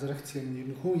анзаарчихсан юм ер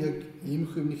нь хүн яг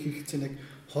иймэрхүү юмны хэрэгцээ нэг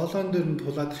хоолойн дээр нь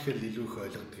тулаад ирэхээр илүү их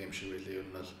ойлгодог юм шиг байлээ. Ер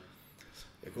нь бол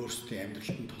яг өөрсдийн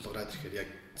амьдралд нь тулгараад ирэхээр яг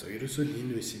ерөөсөө л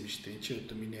энэ байсан юм шүү дээ. Энд чи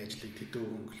одоо миний ажлыг тэдөө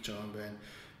хөнгөлж байгаа юм байна.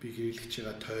 Би хэрэглэгч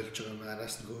байгаа тойлж байгаа юм,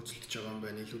 араас нь хөөцөлдөж байгаа юм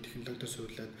байна. Илүү технологитой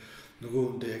суулаад нөгөө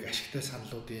хүндээ яг ашигтай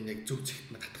саналуудын яг зөв зэгт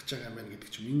нь гатгаж байгаа юм байна гэдэг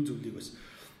чинь энэ зүйлийг бас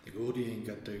яг өөрийн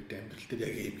ингээд одоо яг амьдрал дээр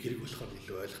яг ийм хэрэг болохоор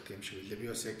илүү ойлгох юм шиг үлээ. Би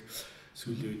бас яг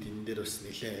сүүлийн үед энэ дээр бас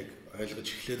нэлээ яг ойлгож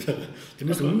эхлээд байгаа.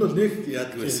 Тэрнээс өмнө бол нэг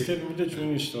яадаг байсан. Тэгэхээр мэдээж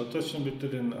үнэн шүү дээ. Одоо чинь бид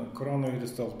нар энэ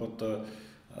коронавирустай холбоотой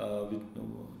бид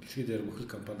дэлхийд дээр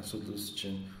бүхэл компани асуудал үүсэж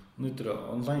байна. Өнөөдөр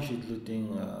онлайн шийдлүүдийн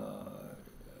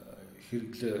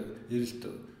хэрэглээ эрэлт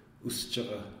өсөж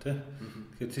байгаа тийм.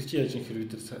 Тэгэхээр тэр чинь яаж юм хэрэг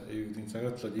бид юу гэдэг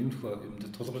цагаат талаад иймэрхүү юмд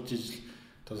тулгарч ижил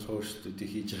тодорхой өөрчлөлтүүдийг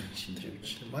хийж байгаа шинж явж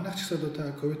байна. Манайх ч гэсэн одоо та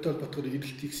ковидтой холбоотойгоор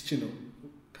эрэлт хийсэж байна уу?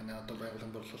 Таны одоо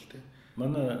байгууллагын борлуулалт тийм.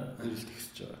 Манай эрэлт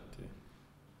хийсэж байгаа тийм.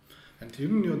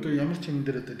 Тэр нь одоо ямар ч юм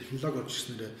дээр одоо технологи орж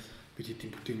ирснээр бид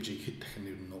хэдийн бүтээмжийг хэд дахин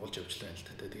ер нь нугалж явж байгаа юм л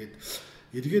та. Тэгээд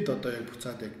эргээд одоо яг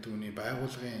буцаад яг түүний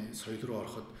байгууллагын соёл руу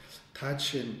ороход та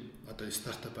жишээ нь одоо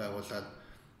стартап байгуулад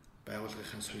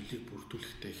байгууллагын соёлыг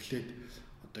бүрдүүлэхдээ эхлээд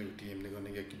одоо юу гэдэг юм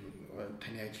нэг яг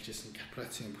таны ажиллаж байсан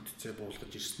корпорацийн бүтцээ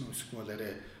буулгаж ирсэн үү эсвэл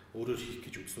арай өөрөөр хийх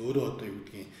гэж үзсэн. Өөрөө одоо юу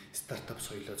гэдгийг стартап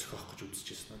соёлоо зохиох гэж үзэж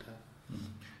ирсэн үү та?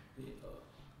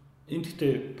 Энд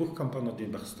гэхдээ бүх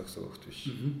компаниудын байх хэрэгтэй гэсэн үг биш.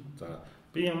 За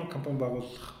би ямар компани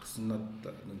байгуулах гэсэн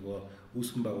надад нөгөө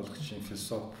үүсгэн байгуулагчийн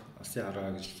философи алсын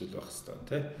хараа гэж зүйл байх хэрэгтэй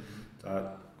тийм.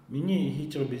 За миний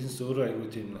хийж байгаа бизнес өөрөө аягүй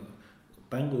тийм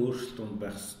банк өөрчлөлтөнд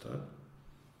байх хэрэгтэй.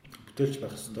 Бүтээлч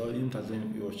байх хэрэгтэй. Энэ талын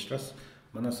юу учраас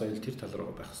манай соёл тэр тал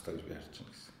руу байх хэрэгтэй гэж би харж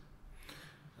байна гэсэн.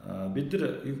 Бид нар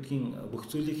юу гэдгийг бүх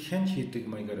зүйлийг хэн хийдэг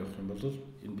маягаар явах юм бол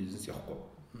энэ бизнес явахгүй.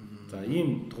 За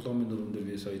ийм тоглоомын дөрвөн дээр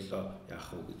би соёлоо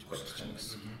яах вэ гэж бодож байна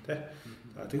гэсэн. Тэ.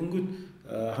 За тэгэнгүүт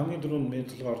хамгийн дөрөв нь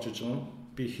менталгаа орж иж байгаа нь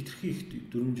би хитрхи их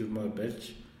дөрвөн журмаар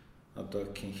барьж одоо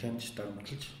хянж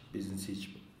дарамтлаж бизнес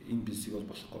хийж энэ бизнесийг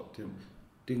бол болохгүй тийм.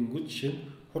 Тэгэнгүүт жишээ нь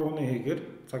хурууны хийгээр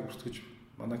цаг бүртгэж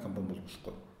манай компани бол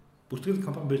болохгүй. Бүртгэл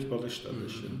компани байж болно шүү дээ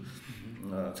жишээ нь.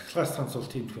 Цахилгаан станц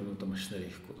бол тийм хүмүүс машинаар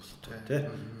хийхгүй болохгүй тийм.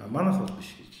 Манайх бол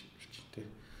биш гэж хэлж байна тийм.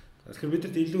 Тэгэхээр бид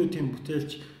нарт илүү тийм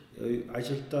бүтээлч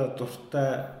ажилдаа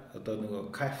дуртай одоо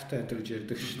нэг кайфтай гэж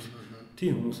ярьдаг шүү дээ.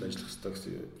 Тийм хүмүүс ажиллах хэрэгтэй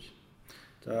гэсэн юм байна.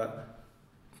 За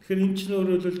тэгэхээр энэ чинь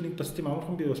өөрөөр нэг бас тийм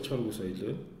амархан бий болчихоргүй соёл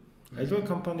байна. Аливаа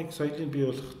компаниг соёлын бий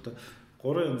болгоход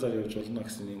 3 янзаар явж болно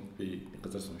гэсэн нэг би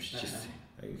газар уншиж ирсэн.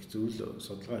 Их зөвл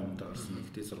судалгаа юмд гарсан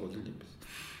нэгтэй сургууль юм байна.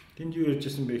 Тэнд юу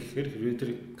ярьжсэн бэ гэхээр хэрвээ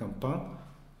тэр компани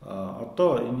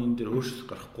одоо энэ дээр өөрчлөлт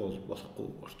гарахгүй болохгүй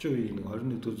орчин үеийн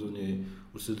 21-р зууны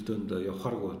өрсөлдөөнд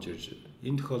явахааргүй болж ирж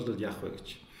энэ тохиолдолд яах вэ гэж.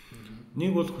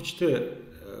 Нэг бол хүчтэй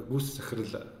гүйц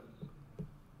захирал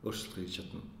өөрчлөлт хийж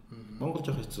чадна. Монгол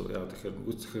жоох хэцүү. Яг тэгэхээр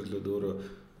гүйц захирлууд өөрөө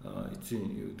эцсийн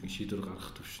юу гэдэг шийдвэр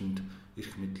гаргах төвшөнд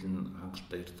эрх мэдэл нь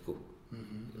хангалттай ирдэггүй.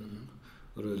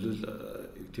 Өөрөөр хэлбэл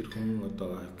тэр хүн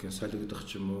одоо солигдох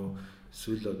ч юм уу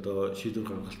эсвэл одоо шийдвэр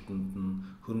гаргалтанд нь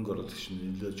хөрөнгө оруулагч нь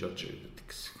нөлөөж орж ирдэг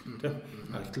гэсэн тийм.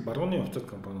 Гэтэл барууны хувьцат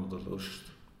компаниуд бол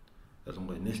өөрсдөө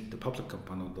ялангуяа нээлттэй паблик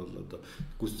компаниуд бол одоо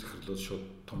гүйц захирлууд шууд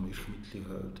том эрх мэдлийн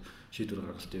хувьд шийдвэр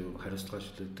гаргалтын хариуцлага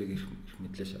шилдэг эрх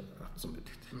мэдлээ авсан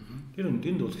байдаг тийм. Тэр үнд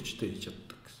бол хүчтэй хийж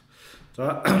чаддаг гэсэн. За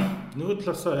нөгөө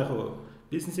талаасаа яг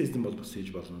бизнес эзэн бол бас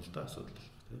хийж болно л да асуудал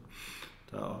тийм.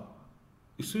 За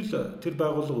эсвэл тэр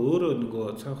байгууллага өөрөө нөгөө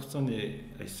цаг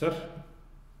хугацааны аясаар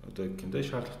одоо гинтэй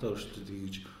шаардлагатай өөрчлөлтүүд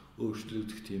хийж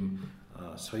өөрчлөгдөх тийм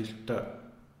соёлтой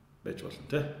байж болно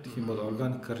тийм. Тэгэх юм бол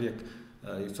органикаар яг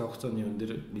цаг хугацааны юм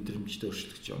дээр мэдрэмжтэй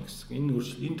өөрчлөгдөж явна гэсэн.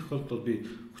 Энэ тохиолдолд би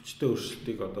хүчтэй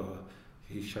өөрчлөлтийг одоо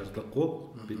хийх шаардлагагүй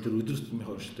бид нар өдөр тутмын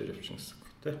өөрчлөлтөөр явчихна гэсэн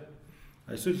тийм.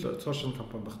 Эсвэл цоошин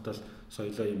компани багтаал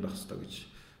соёлоо юм байх хэрэгтэй гэж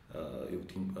юу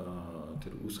гэдэг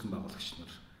тэр үүсгэн байгуулагч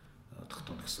нар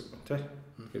тогтоно гэсэн үг байна тий.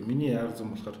 Тэгэхээр миний арга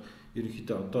зам болохоор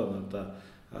ерөнхийдөө одоо надаа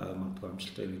магадгүй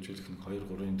амжилтаа хэрэгжүүлэх нэг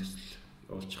 2-3 төсөл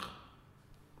явуулчих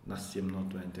нас юмнууд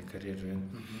байна тий, карьер байна.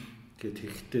 Тэгээд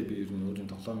тэгэхдээ би ер нь өөрийн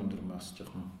тоглоомын дүрмээс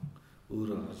жоохон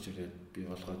өөрөө гарч ирээд би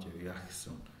болгоод яах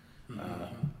гэсэн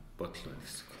бодол байна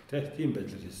гэсэн үг тий. Тийм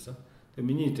байдлаар хэлсэн. Тэгээ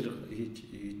миний тэр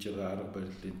хийж байгаа арга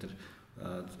барил энэ тэр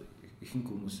ихэнх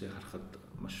хүмүүсээ харахад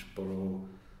маш буруу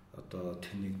одоо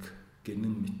тэнэг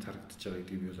гэнэн мэт харагдаж байгаа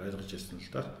гэдгийг би бол ойлгож ирсэн л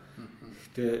да.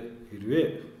 Гэхдээ хэрвээ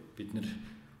бид нэр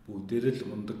бүгдээрээ л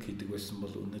мундаг хийдэг байсан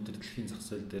бол өнөөдөр дэлхийн зах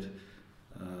зээл дээр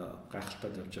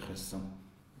гайхалтай явж явах байсан.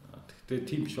 Гэхдээ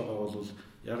тийм биш байгаа бол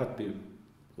ягаад би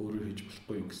өөрөө хийж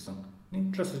болохгүй юм гэсэн. Нэг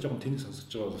талаас нь жоохон тэнэг сонсож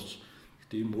байгаа боловч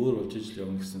гэхдээ юм өөр болж ижил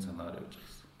явна гэсэн санаагаар явж байгаа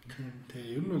гэсэн.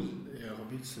 Тэгээ ер нь бол яг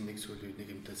бизнес нэг зүйл нэг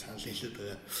юмтай санал хэлээд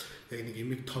байгаа. Яг нэг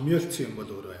юмыг томьёолцсон юм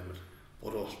бол өөрөө амар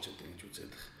буруу болчиход байна гэж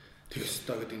үзээд байна. Тэгс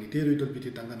та гэдэг нэг дээр үед бол бид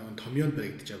дандаа нэг томьёон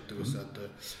баригдаж явдаг ус одоо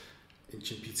эн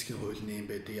чинь физикийн хуулийн юм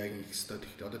байдаг яг нэг хэвээр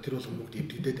тэгтээ одоо тэр бол бүгд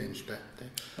эвдэгдээд байна л да тий.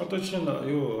 Одоо чинь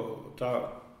юу за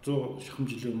 100 шахам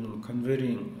жилийн өмнө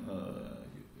конвейерийн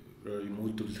юм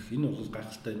үйлдвэрлэх энэ бол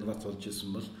гайхалтай инновац болж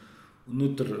исэн бол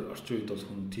өнөөдөр орчин үед бол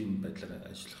хүн тийм байдлаар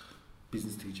ажиллах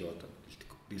бизнес тэгж яваад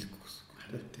биелэхгүй гэсэн.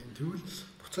 Тийм. Тэгвэл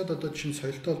буцаад одоо чинь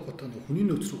соёлтой холбоотой нэг хүний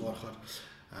нөөц рүү орохоор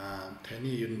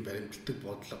таны ер нь баримтлагдаг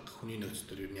бодлого хүний нөөц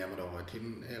төр ер нь ямар байгаа. Тэр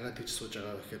нь ягаад гэж сууж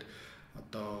байгаа вэ гэхээр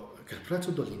одоо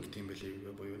корпорацууд бол ингэ тийм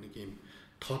байлээ буюу нэг юм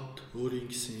тод өөрийн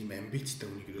гэсэн юм амбицтай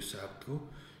үнийг юусаа авдаггүй.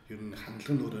 Ер нь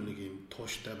хандлага нь өөрөө нэг юм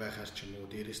тууштай байхаар ч юм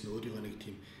уу дээрэс нь өөрийнхөө нэг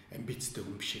тийм амбицтай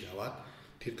хүн бишиг аваад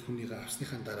тэр хүнийг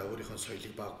авсныхаа дараа өөрийнхөө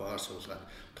соёлыг багаар суулгаад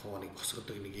тооник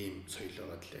босгодог нэг юм соёл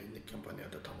байгаа л нэг компани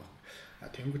одоо том.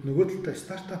 Тэнгүүд нөгөө талдаа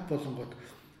стартап болонгод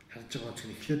харж байгаа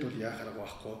чинь эхлээд бол яахаар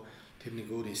байхгүй тэр нэг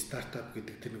өөрийн стартап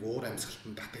гэдэг тэр нэг уур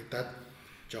амьсгалтанд татагдаад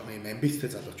жоохон юм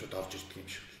амбицтай залуучууд орж ирдэг юм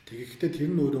шиг. Тэгэхдээ тэр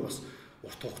нь өөрөө бас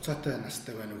урт хугацаатай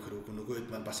настай байна уу гэхээр нөгөөд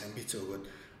маань бас амбиц өгөөд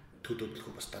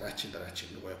төдөөдлөхөө бас дараачийн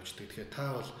нөгөө явчихдаг. Тэгэхээр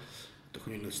та бол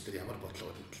төхний нөөц дээр ямар бодлого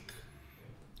хөдөлдөг?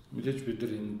 Мэдээж бид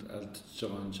нар энд алдчихж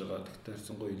байгаа гэхдээ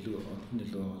харьцангуй илүү онхон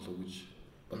илүү болов гэж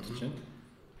бодож байна.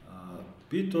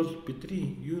 Бид бол бидний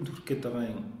юунд хүрэх гээд байгаа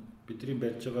юм бидний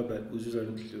барьж байгаа үзэл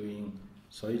баримтлалын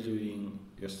соёл үеийн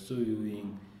ёс зүйн үеийн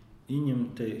энэ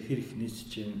юмтай хэр их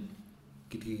нийцж чинь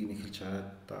гэдгийг нэг хэлж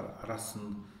хараад араас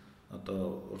нь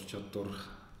одоо ур чадвар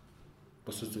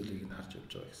бос зүйлийг нь харж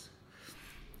явж байгаа гэсэн.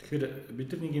 Тэгэхээр бид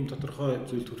нар нэг юм тодорхой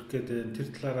зүйл төрөх гэдэг тэр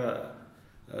талаараа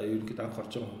ерөнхийдөө анх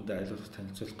орж байгаа хүндээ айлуулах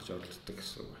танилцуулах гэж оролддог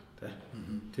гэсэн үг тийм.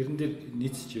 Тэрэн дээр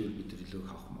нийцж ивэл бид нар илүү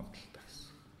хавх модалтай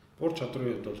гэсэн. Ур чадрын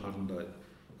үед бол хоорондоо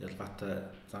ялгаатай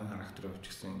зан характер өвч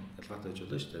гэсэн ялгаатай байж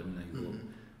болно шүү дээ. Зарим нь айгүй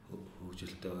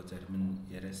хөгжилтэй, зарим нь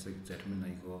яриасаг, зарим нь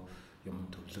айгүй юм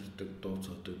төвлөрдөг, дуу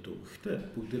цодод. Гэхдээ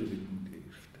бүгдээр бидэнд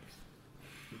хэрэгтэй гэсэн.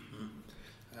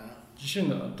 Жишээ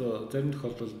нь одоо зарим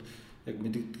тохиолдолд яг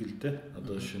мэдэгддэг л дээ.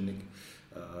 Одоо шинэ нэг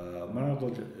манай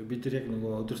бол бид нар яг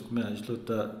нөгөө өдөртмийн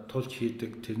ажлуудаа тулж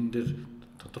хийдэг, тэрэн дээр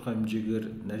тодорхой хэмжээгээр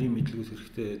нарийн мэдлэгүүд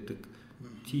хэрэгтэй байдаг.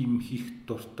 Тим хийх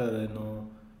дуртай байна уу?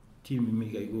 Тим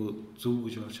юмыг айгүй зөв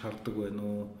гэж болж хардаг байна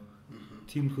уу?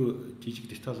 Тиймэрхүү жижиг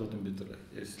деталуудын бид нар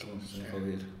ярьцлагын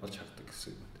хувьд олж хардаг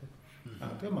гэсэн юм тийм.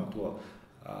 Тэгээ магадгүй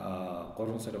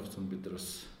 3 сарын хугацаанд бид нар бас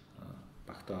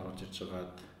багтаа орж ирж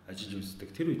байгаад ажиллаж үздэг.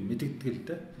 Тэр үед мэдэгдэг л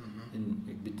дээ.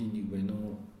 Энэ яг бидний нэг байна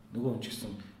уу? Нөгөө хүн ч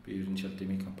гэсэн би ер нь шал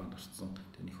дэмий компанид орсон.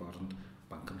 Тэний хооронд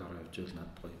банкнд ороо явж ивэл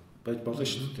надад гоё байж болно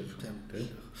шүү дээ. Тийм.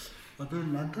 Одоо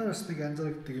надад бас нэг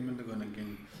анзаардаг юм нэг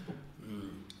юм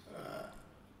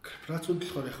корпорацууд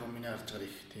болохоор яг миний харж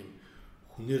байгаа их тийм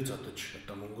хүнээр зодож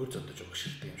одоо мөнгөөр зодож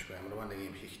өгшилдэг юм шиг ямар нэг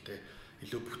юм хийхтэй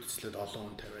илүү бүтцлээд олон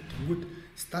хүн тавиад тэнгүүд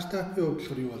стартапын хувьд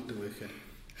болохоор юу болдог вэ гэхээр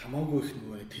хамаагүй их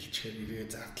нөгөө тэлчээр ирээ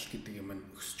зардал гэдэг юм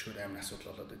өсчөөр амар асуудал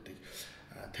болоод байдаг.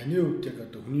 Таны хувьд яг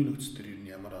одоо хүний нөөц төр юу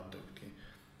ямар одоо гэдгийг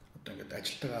одоо ингээд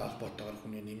ажилтайгаа холбоотойгоор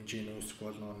хүний нэмжээ нөөсөх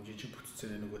болно жижиг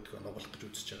бүтцээр нөгөөдгөө нугалах гэж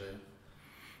үзэж байгаа юм.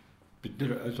 Бид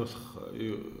нэр ойлгох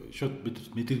шууд бид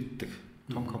мэдэрдэг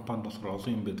том компанид болохоор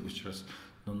олон юм байдаг учраас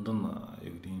нундан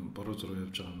юу гэдэг нь буруу зураг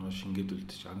явж байгаа нөө шингээд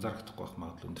үлдчих анзаарахдаггүй байх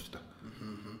магадлал өндөртэй.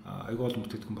 Айгүй олон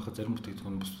бүтээгдэхүүн байхад зарим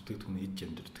бүтээгдэхүүн бус бүтээгдэхүүн хийж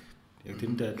амьдэрдэг. Яг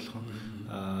тэрэндээ адилхан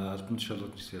албан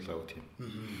тушаалууд нь ялгаагүй тийм.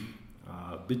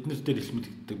 Бид нар дээр их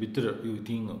мэддэг. Бид нар юу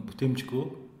гэдгийг бүтээмжгүй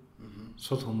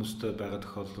сул хүмүүстэй байгаа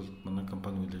тохиолдолд манай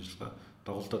компани үйл ажиллагаа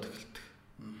доголдоод эхэлдэг.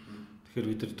 Тэгэхээр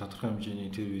бид нар тодорхой хэмжээний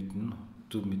тэр үед нь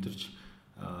зөв мэдэрч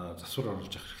засвар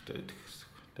оруулж авах хэрэгтэй байдаг гэсэн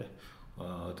үг тийм.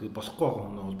 Тэгээд болохгүй байгаа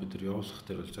хүн бол бид нар явуулах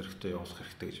дээр бол зоригтой явуулах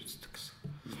хэрэгтэй гэж үздэг гэсэн.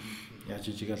 Яаж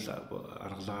ижигээл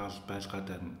аргалаал байлгаад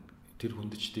тэр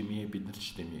хүнд ч дэмий бид нар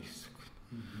ч дэмий гэсэн үг.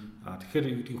 Тэгэхээр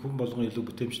юу гэдгийг хүн болгон илүү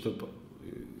бүтээмжтэй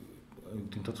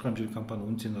тодорхой хэмжээний компани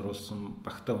үнцийг оруулсан,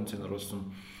 багтаа үнцийг оруулсан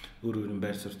өөр өөрийн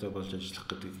байр суурьтай болж ажиллах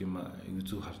гэдэг юм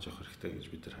зөв харж авах хэрэгтэй гэж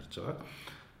бид нар харж байгаа.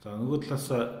 За нөгөө талаас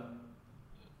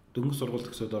дөнгөж сургууль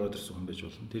төгсөөд ороод ирсэн хүн байж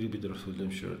болно. Тэрийг бид нар бас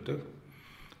хүлээмжшүүлдэг.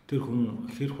 Тэр хүн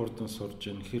хэр хурдан сурж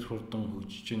ийн, хэр хурдан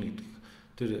хөгжиж ийн гэдэг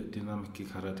тэр динамикийг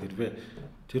хараад хэрвээ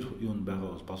тэр юунд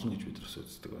байгаа бол болно гэж бид нар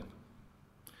үздэг байна.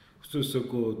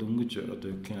 Өсөөсөөгөө дөнгөж одоо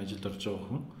юугийн ажилд орж байгаа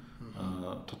хүн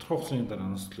тодорхой хугацааны дараа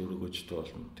нас л өрөөгөөжтэй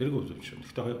болно. Тэрийг хүлээмжшүүлнэ.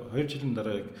 Гэхдээ 2 жилийн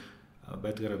дараа яг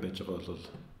байдгаараа байж байгаа бол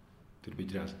тэр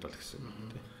бидний алдаа л гэсэн үг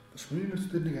тийм. Бас хүний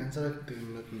нөхцөл нэг анзаардаг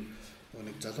юмнууд нь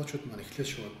нэг залуучууд маань эхлээд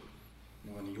шууд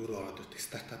нэг юу ороод ирдэг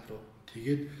стартап руу.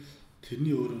 Тэгээд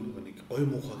тэрний өөрөө нэг гой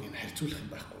муухайг нь харьцуулах юм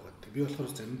байхгүй байгаа. Би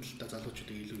болохоор зарим талдаа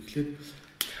залуучуудыг илүү эхлээд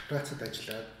корпорацид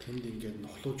ажиллаад тэнд ингээд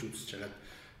нохлууж үзэж хагаад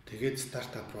тэгээд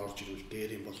стартап руу орж ирвэл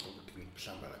дээр юм болох гэдэг нэг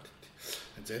план байгаа гэдэг.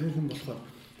 Зарим хүн болохоор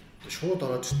шууд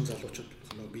ороод ирсэн залуучууд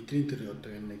бидний тэр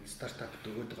одоо энэ нэг стартапт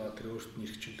өгöd байгаа тэр өөрт нь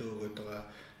эрхчлөө өгöd байгаа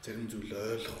зарим зүйл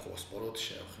ойлгохгүй бас буруу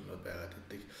дэше явах юмуд байгаад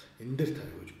гэдэг. Энэ дээр та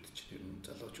юу гэж бодож байна? Ер нь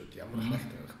залуучууд ямар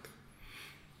хайртай байдаг?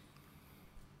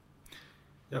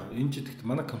 Яг энэ жигт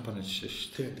манай компани жишээ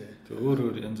шүү дээ. Тэг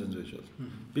өөр янз янз байж болно.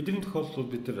 Бидний тохиолдолд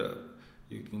бид нар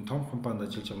энэ том компанид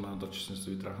ажиллаж байгаа манад орж ирсэнээс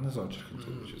бид нар анханасаа орж ирэх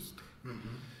юм гэж үздэг.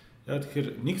 Яг тэгэхээр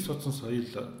нэг судсан соёл,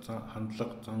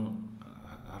 хандлага, зан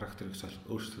характерыг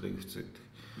өөрчлөлтөө хэвчээдэг.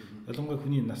 Ялангуяа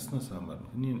хүний наснаас хамаарна.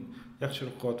 Хүний яг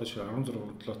ширхгоо одоо 16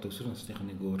 7 өсвөр насных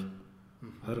нэг өөр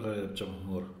 20 гаруй явж байгаа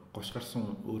хүн өөр 30 гарсан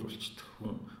өөр болчдөг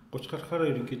хүн 30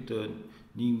 гарахаараа ерөнхийдөө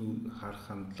нийгэм харах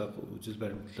хандлага, үзэл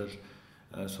баримтлал,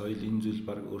 соёл энэ зүйл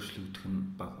баг өөрчлөгдөх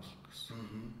нь бага болно гэсэн.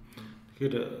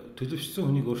 Тэгэхээр төлөвшсөн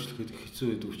хүнийг өөрчлөх гэдэг хэцүү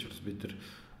байдаг учраас бид нар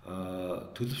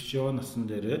төлөвч яваа насн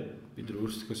дээрээ бид нар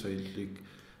өөрсдөө соёлыг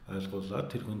ойлгуулад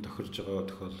тэр хүн тохирж байгаа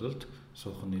тохиолдолд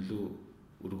суух нь илүү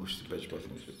өрөг өсөл байж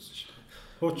болно гэж үзэж байна.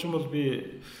 Хуучин бол би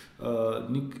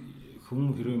нэг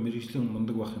хүн хэрвээ мэргэжлийн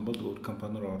мундаг байх юм бол өөр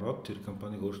компани руу ороод тэр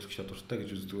компанийг өөрчлөх чадвартай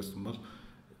гэж үздэг байсан бол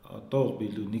одоо би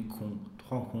илүү нэг хүн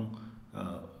тухайн хүн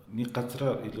нэг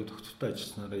газараа илүү тогтвортой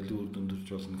ажилласнараа илүү үр дүндурж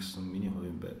болно гэсэн миний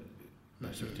хувийн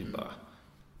байшрт юм байна.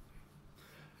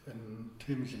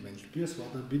 Тийм л юм байна л. Би бас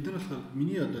одоо бид нар болохоор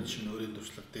миний одоо жишээ нь өөрийн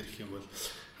туршлага дээр их юм бол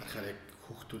харахаар яг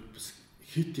хүүхдүүд бас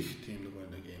хит их тийм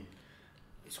нэг юм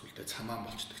эсвэл цамаан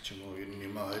болчдөг ч юм уу ер нь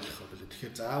юм ойлгох бол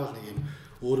тэгэхээр заавал нэг юм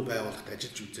өөр байгууллагт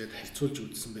ажиллаж үзээд харьцуулж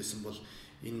үзсэн байсан бол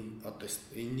энэ одоо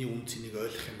энэний үн цэнийг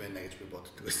ойлгох юм байна гэж би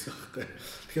боддог байсан байхгүй.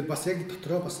 Тэгэхээр бас яг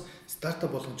дотроо бас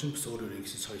стартап болгон ч бас өөр өөр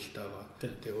ингэсэн соёлтой байгаа.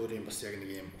 Тэгээ өөр юм бас яг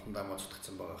нэг юм хундамаа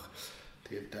зүтгэсэн байгаа.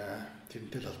 Тэгээд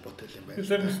тэрнтэй л холбоотой юм байна.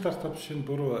 Тэгэхээр стартап шинэ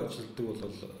буруу ажилтдаг бол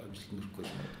амжилт нүрэхгүй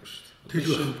юм байна шүү дээ.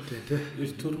 Тэг тийм.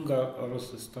 Их төрөнг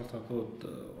оруулсан стартапууд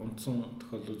онцсон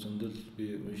тохиолдол зөндөл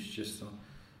би уншижсэн.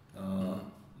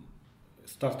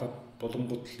 Стартап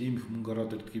болонгууд л ийм их мөнгө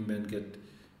ороод ирдэг юм байна гэд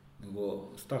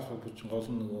нөгөө стартапууд ч гол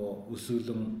нь нөгөө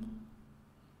өсөөлөн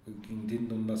гин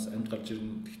дундаас амт гарч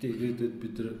ирнэ. Гэхдээ ирээдүйд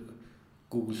бид нар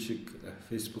Google шиг,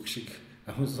 Facebook шиг,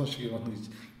 Amazon шиг явна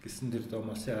гэсэн тэр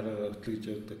домосын арга хөтлөж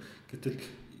явдаг. Гэтэл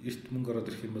эрт мөнгө ороод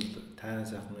ирэх юм бол тайван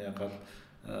сайхан ягаал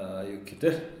юу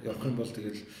гэдэг явах юм бол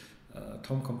тэгэл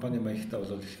том компани маягтай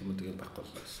болоод ирэх юм тэгэл байхгүй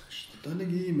болно гэсэн шүү дээ. Одоо нэг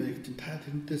ийм маягт та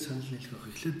тэрнтэй санал нийлэх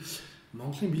эхлээд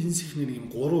Монголын бизнес ихний нэг юм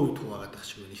 3 үед хуваагаад байгаа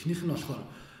шиг байна. Эхнийх нь болохоор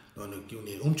нэг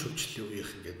юуны өмч хөвчлөлийн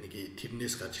үеийнх ингээд нэг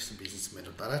тэрнээс гарч ирсэн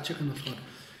бизнесмэнүүд, дараачих нь болохоор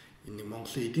энэ нэг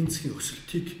Монголын эдийн засгийн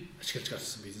өсөлтийг ашиглаж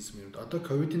гарсан бизнесмэнүүд. Одоо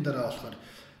ковидын дараа болохоор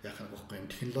яах вэ гэхгүй юм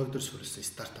технологиор суурилсан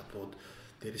стартапууд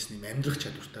дээрэс нь амьдрах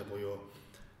чадвартай буюу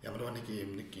ямар нэг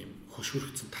юм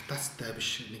хөшүүрэгдсэн татаастай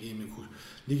биш нэг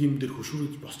юм дээр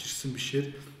хөшүүрэж босч ирсэн бишээр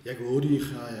яг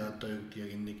өөрийнхөө одоо юу гэдэг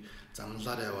яг энэ нэг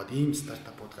замналаар яваад ийм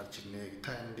стартапууд гарч ирнэ.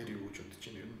 Та энэ дээр юу гэж бодож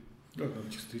байна юм? Яг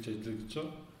нэгтгэж ажиллаж гэж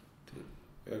байгаа.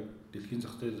 Яг дэлхийн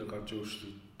зах зээл дээр гарч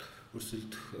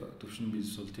өрсөлдөх төвшин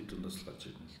бизнес бол тэд дундаас л гарч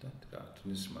ирнэ л да. Тэгээ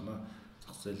тэрнээс манай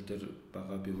зах зээл дээр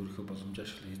байгаа би өөрийнхөө боломж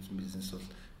ашиглан хийсэн бизнес бол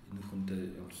энэ хүндээ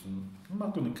явуулсан.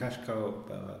 Магадгүй нэг cash cow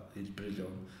байгаа хэлбэрэл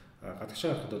явна.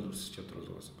 Гадагшаа харахад бол өсөж чадвар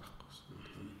бол угаасаа байхгүй.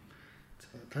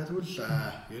 За тэгвэл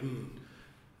ер нь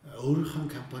өөрийнхөө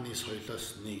компани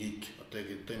соёлоос нэгийг одоо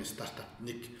энэ стартап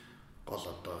нэг гол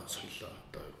одоо соёлоо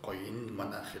одоо гоё энэ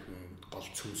манай хэрнээ гол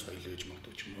цөм соёл гэж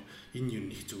магадгүй ч юм уу энэ юу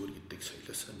нэг зүгээр гэдэг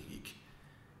соёлоос нэгийг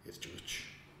ярьж өгөөч.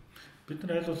 Бид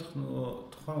нар аль болох нөгөө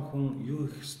тухайн хүн юу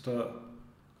их хэвээр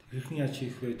хэрхэн яаж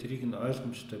хийх вэ тэрийг нь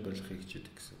ойлгомжтой болгохыг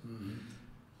хичээдэг гэсэн.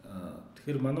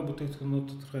 Тэгэхээр манай бүтээгдэхүүнүүд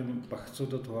тодорхой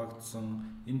багцуудад хуваагдсан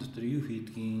энэ дотор юу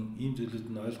хийдгийг ийм зүйлүүд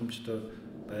нь ойлгомжтой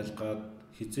байлгаад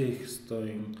хизээ их хэвээр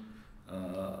юм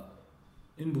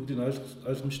энэ бүгдийг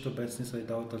ойлгомжтой байсны сая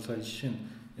даваа талаа жишээ нь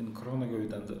энэ коронавигийн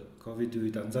үед ковид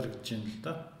үед анзаарч байна л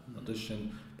да. Одоо жишээ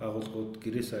нь байгууллагууд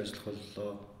гэрээсээ ажиллах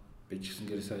боллоо. Би ч гэсэн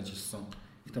гэрээсээ ажилласан.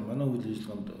 Гэтэ манай үйл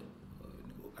ажиллагаанд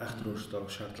айхтар өөрчлөлт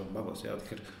орох шаардлага бага бас. Яг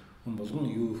тэгэхээр хүн болгон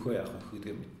юу их вэ яах вэ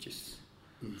гэдгийг мэдчихсэн.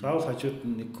 Заавал хажууд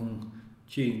нэг хүн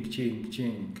чи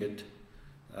гэд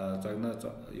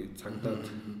цагдаад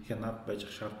хянаад байж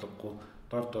шаардлагагүй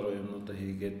дор юмнуудаа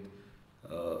хийгээд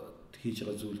хийж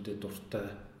байгаа зүйлдээ дуртай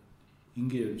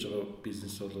ингэ явж байгаа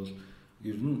бизнес бол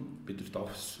ер нь бидэрт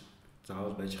офис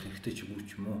заавал байж хэрэгтэй ч үгүй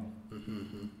ч юм уу.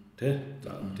 Тэ?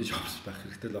 За мэдээж офис байх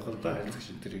хэрэгтэй л ахал да харилцагч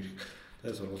энэ төр ирэх.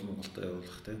 Тэгээ сургууль Монголд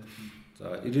явуулах тэ. За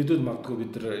ирээдүйд магадгүй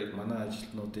бид нар манай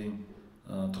ажилтнуудын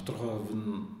тодорхой хувь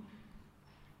нь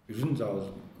ер нь заавал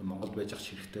Монголд байж ах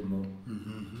хэрэгтэй мó.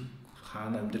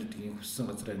 Хаана амьдрэх хүссэн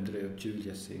газар амьдраа явж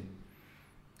ивэл яасан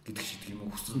гэдэг шиг юм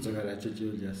уу. Хүссэн цагаар ажиллаж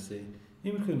ивэл яасан.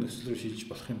 Иймэрхүү нөхцөл рүү шилжиж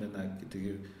болох юм байна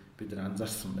гэдгийг бид нар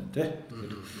анзаарсан байна тий.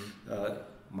 Тэгэхээр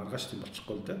маргааш тийм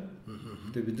болчихгүй л дээ.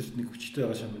 Тэгээ бидэрт нэг хүчтэй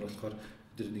байгаа шамар болохоор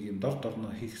бид нэг юм дорно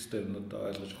хийх хэрэгтэй юмнууд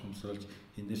ойлгож ухамсарлаж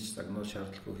энерги загнуул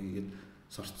шаардлагагүй хийгээд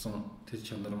сурцсан тэр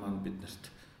чанар маань биднэрт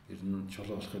ер нь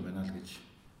чулуу болох юм байна л гэж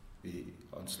би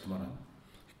онцлмоор байна.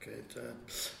 Окей. За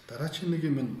дараагийн нэг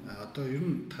юм одоо ер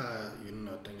нь та ер нь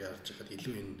одоо ингэ харж байхад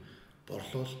илүү энэ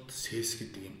борлуулалт сэс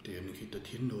гэдэг юмтай ерөнхийдөө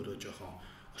тэр нь өөрөө жоохон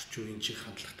орчин үеийн чих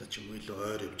хандлагатай ч юм уу илүү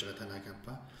ойр явж байгаа танай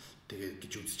компани тэгээд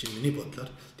гэж үзэж байна миний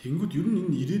бодлоор. Тэнгүүд ер нь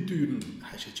энэ ирээдүйн ер нь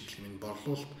хаашаа чиглэх юм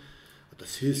борлуулалт одоо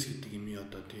сэс гэдэг юм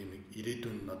одоо тийм нэг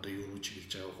ирээдүйн одоо юу руу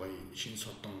чиглэж байгаа гоё шин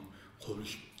содон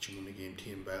хувилт ч юм уу нэг юм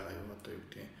тийм байгаа юу одоо юу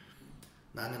гэдэг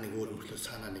наана нэг өөр өмглөө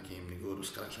санаа нэг юм нэг өөр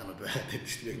ус гаргалгаанууд байгаад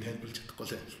байдаг шүү дээ тайлбарлаж чадахгүй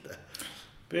л юм л да.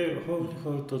 Би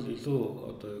хувьд бол илүү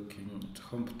одоо гин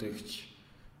зохион бүтээгч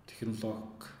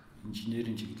технологи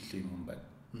инженерийн чиглэлийн хүн байна.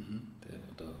 Тэгээ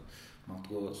одоо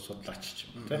магадгүй судлаач ч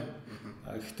юм тий.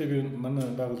 Гэхдээ би манай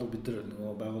байгууллага бид нар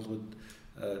нөгөө байгууллагууд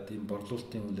тийм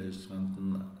борлуулалтын үйл ажиллагаанд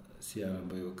нь CRM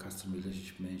буюу Customer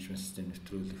Relationship Management System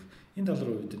нэвтрүүлэх энэ тал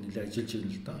руу бид нэлээд ажиллаж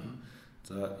байна л да.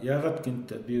 За яагаад гинт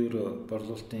би өөрөө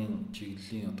борлуулалтын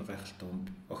чиглэлийн одоо гайхалтай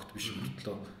огт биш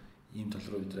мөртлөө ийм тал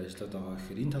руу бид ажиллаад байгаа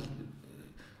гэхээр энэ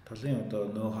талын одоо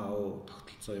ноу хау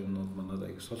тогтолцоо юмнууд манад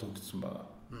аяг сул хөгжсөн байна.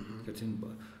 Тэгэхээр тийм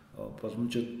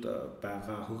боломжууд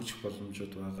байгаа, хөгжих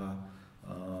боломжууд байгаа.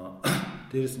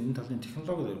 Дээрээс нь энэ талын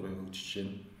технологи дээр хөгжиж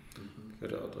байна.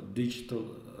 Тэгэхээр одоо digital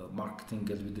marketing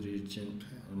гэж бид нар ярьж байна.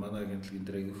 Манай агентлагийн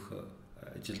дээр аяг их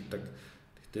ажилладаг.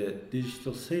 Гэхдээ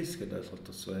digital sales гэдэг ойлголт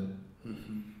бас байна.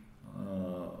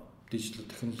 Digital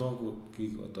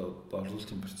технологиг одоо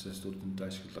борлуулалтын процессд үр дүнд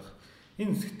ашиглах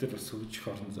энэ хэсгээр бас хөгжих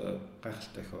орон зай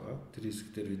гайхалтай их байгаа. Тэр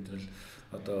хэсгээр бид нар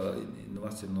одоо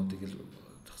инновацнуудыг л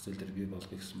зах зээл дээр бий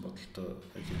болгох гэсэн бодолтой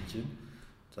ажиллаж байна.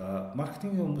 За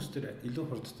маркетингийн хүмүүс төр илүү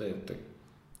хурдтай явдаг.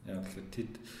 Яг тэгэхээр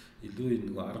тэд илүү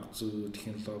нэг арга зүй,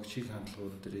 технологи, шиг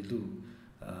хандлагууд төр илүү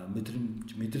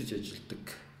мэдэрч ажилладаг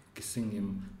гэсэн юм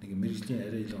нэг мэрэгжлийн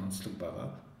арай илүү онцлог байгаа.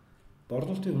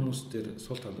 Борлуулалтын хүмүүс төр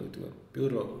сул тал байдаг. Би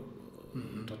өөрөө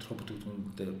тодорхой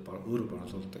бүтээгдэхүүнтэй өөрөө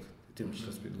борлуулдаг. Тийм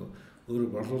учраас би нөгөө өөрөө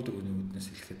борлуулдаг хүний үднээс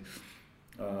хэлэхэд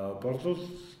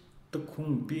борлуулдаг хүн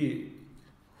би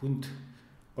хүнд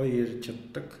гоё ярьж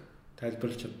чаддаг,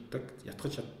 тайлбарлаж чаддаг,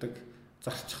 ятгах чаддаг,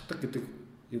 зарчихдаг гэдэг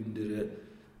юм дээр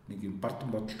нэг юм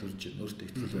бардам бодол төрж байна. Өөртөө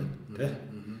итгэл байна, тий?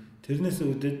 Тэрнээс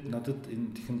үүдээд надад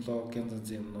энэ технологи, янз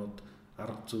янзын юмнууд,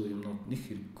 арга зүй юмнууд нэг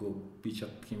хэрэггүй би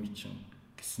чаддаг юм чинь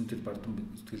гэсэн тэр бардам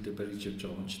сэтгэлдээ барьж явж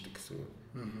байгаа юмчдаг гэсэн үг.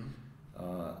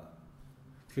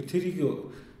 Тэгэхээр тэрийг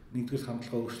нэгдүгээр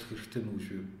хандлага өөрчлөх хэрэгтэй нүг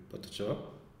шүү бодож байгаа.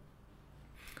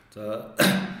 За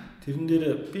тэрэн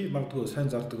дээр би магадгүй сайн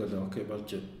зардаг байлаа. Окей болж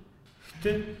байна.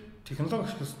 Гэтэ технологи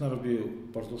ашигласнаар би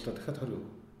борлуулалтаа дахиад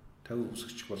 50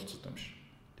 өсгөж болцсон юм шиг.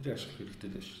 Тэрийг ашиглах хэрэгтэй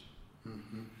л шүү.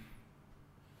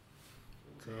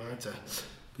 За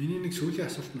биний нэг сүүлийн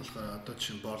асуулт нь болохоор одоо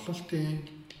жишээ нь борлуулалтын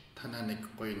танаа нэг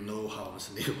гоё ноу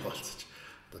хаус нэг болцож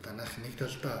одоо танах нэг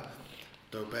талдаа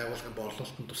одоо байгууллагын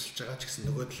борлуулалтанд тусалж байгаа ч гэсэн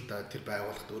нөгөө талдаа тэр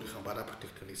байгууллагт өөрийнхөө бараа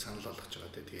бүтээгдэхүүнийг санал болгож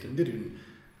байгаа. Тэгээ энэ дээр юу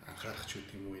анхаарах ч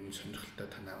үгүй юм уу энэ сонирхолтой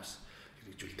танаа бас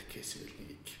хэрэгжүүлдэг кейсэл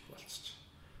нэг болцож.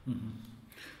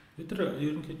 Бид нар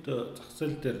ерөнхийдөө зах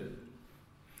зээл дээр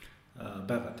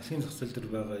байгаа дэлхийн зах зээл дээр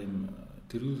байгаа юм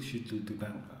тэргүүлэх шийдлүүдийг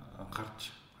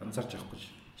анзаарч авах гэж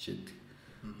хичээдэг.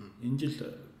 Энэ жил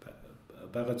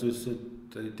байгаа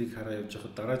зүйлсүүдийг хараа явж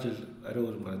байхад дараа жил арай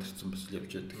өөр юм гараад ирсэн бас л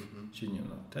явж байдаг. Шинэ юм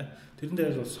уу тий. Тэрэн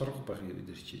дээр бол сурах байхыг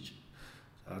бид хичээж.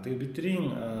 За тэгээ бидний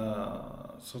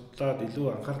судлаад илүү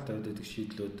анхаарал тавьдаг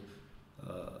шийдлүүд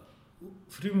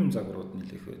фримум загварууд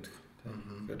нэлээх байдаг.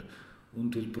 Тэгэхээр үн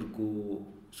төлбөргүй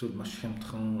эсвэл маш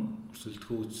хямдхан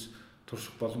өрсөлдөхөөс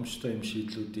турших боломжтой юм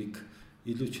шийдлүүдийг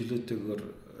илүү чөлөөтэйгээр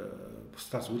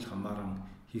бусдаас үл хамааран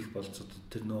хийх болцоод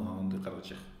тэр нөө хаванд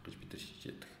гаргаж явах гэж бид нар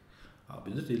хичээдэг.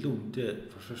 Бид нар илүү үнэтэй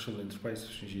professional enterprise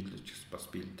шийдлэж бас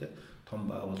биелдэг. Том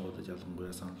байгууллагуудад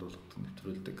ялангуяа санал болгодог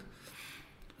нэвтрүүлдэг.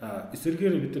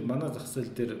 Эсвэргээр бид нар манай зах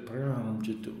зээл дээр програм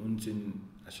хангамжид үн цэн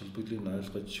ач холбогдлыг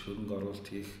ойлгож хөрөнгө оруулалт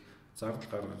хийх, зардал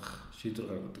гаргах, шийдвэр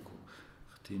гаргадаг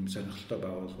тийм сонирхолтой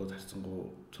байгууллагууд харьцангуй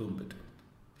цөөн байдаг.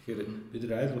 Тэгэхээр бид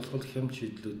нар аль болох хямд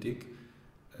шийдлүүдийг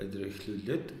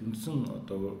эхлүүлээд үндсэн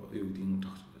одоо юу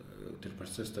гэдгийг тэр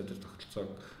процесстай тэр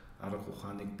тогтолцоог арга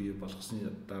ухааныг бий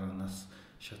болгосны дараанаас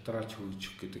шатрааж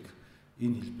хөгжих гэдэг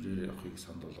энэ хэлбэрээр явахыг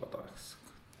санал болгоод байгаа гэсэн.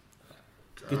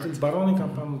 Гэтэл барууны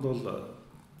компаниуд бол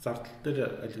зардал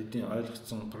дээр аль хэдийн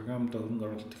ойлгоцсон програмд хөрөнгө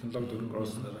оруулалт, технологид хөрөнгө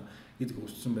оруулснаар гэдэг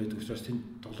өссөн байдаг учраас тэнд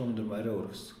тоглоом дээр арай өөр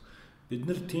гэсэн. Бид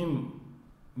нар тийм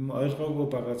ойлгоогүй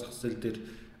байгаа зах зээл дээр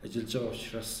ажиллаж байгаа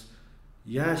учраас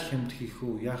яаж хямд хийх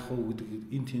үү, яах вэ гэдэг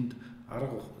энэ тэнд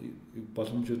арга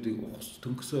боломжуудыг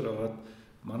төнгөсөөр аваад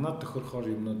манад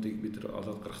тохирохоор юмнуудыг бид нар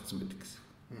олоод гаргацсан байдаг гэсэн.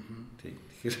 Тийм.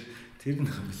 Тэгэхээр тэр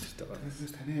нэг мэдэртэй байгаа.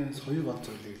 Тэгээс таны соёо бол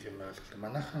зүйлийг юм ойлголоо.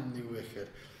 Манайхан нэг үе гэхээр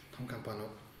том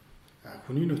компаниуд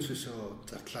хүний нөөцөөсөө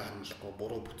зардлаа хангалахгүй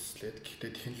буруу бүтцлээд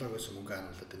гэхдээ технологиос мөнгө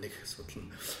хангалаад нэг асуудал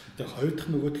нь. Тэгээ хоёр дахь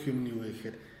нөгөөх юм нь юу вэ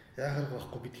гэхээр яагаад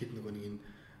байхгүй бид хэд нөгөө нэг энэ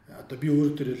одоо би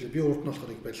өөрөө дээрээ би урд нь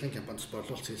болохоор их барилгын компаниуд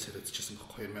борлуулсан хэлсээр үзчихсэн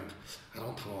байхгүй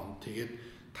 2015 он. Тэгээд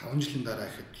 5 жилийн дараа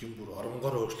ихэд юм бүр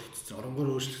оронгоор өөрчлөгдсөн. Оронгоор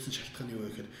өөрчлөгдсөн шалтгаан нь юу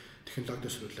вэ гэхээр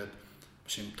технологиос суулаад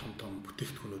маш юм том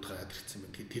бүтээгдэхүүнүүд гараад ирсэн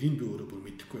байна. Тэгээд тэрийг би өөрөө бүр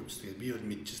мэдэхгүй юмс. Тэгээд би өөр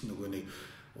мэдчихсэн нөгөө нэг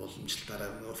уламжлалтаараа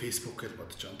нөгөө Facebook-ээр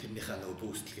бодож байгаа. Тэрнийхээ нөгөө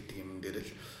бүүстл гэдэг юм дээр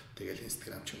л тэгэл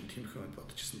Instagram ч юм тиймэрхүү юм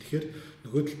бодож ирсэн. Тэгэхээр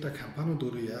нөгөө талдаа компаниуд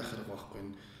өөрөө яах хэрэг байхгүй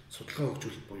энэ судалгаа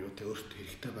хөгжүүлэлт буюу тэ өөртөө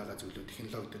хэрэгтэй байгаа зүйлүүд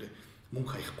технологи дээр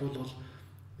мөнгө хаяхгүй бол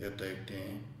одоо яг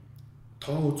тийм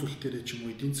тоо үзүүлэлтээр ч юм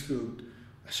уу эдийн засгийн хувьд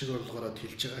ашиг орлогоороо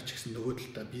хэлж байгаа ч гэсэн нөгөө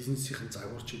талдаа бизнесийн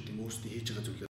загварч гэдэг юм өөрсдөө хийж байгаа зүйлээ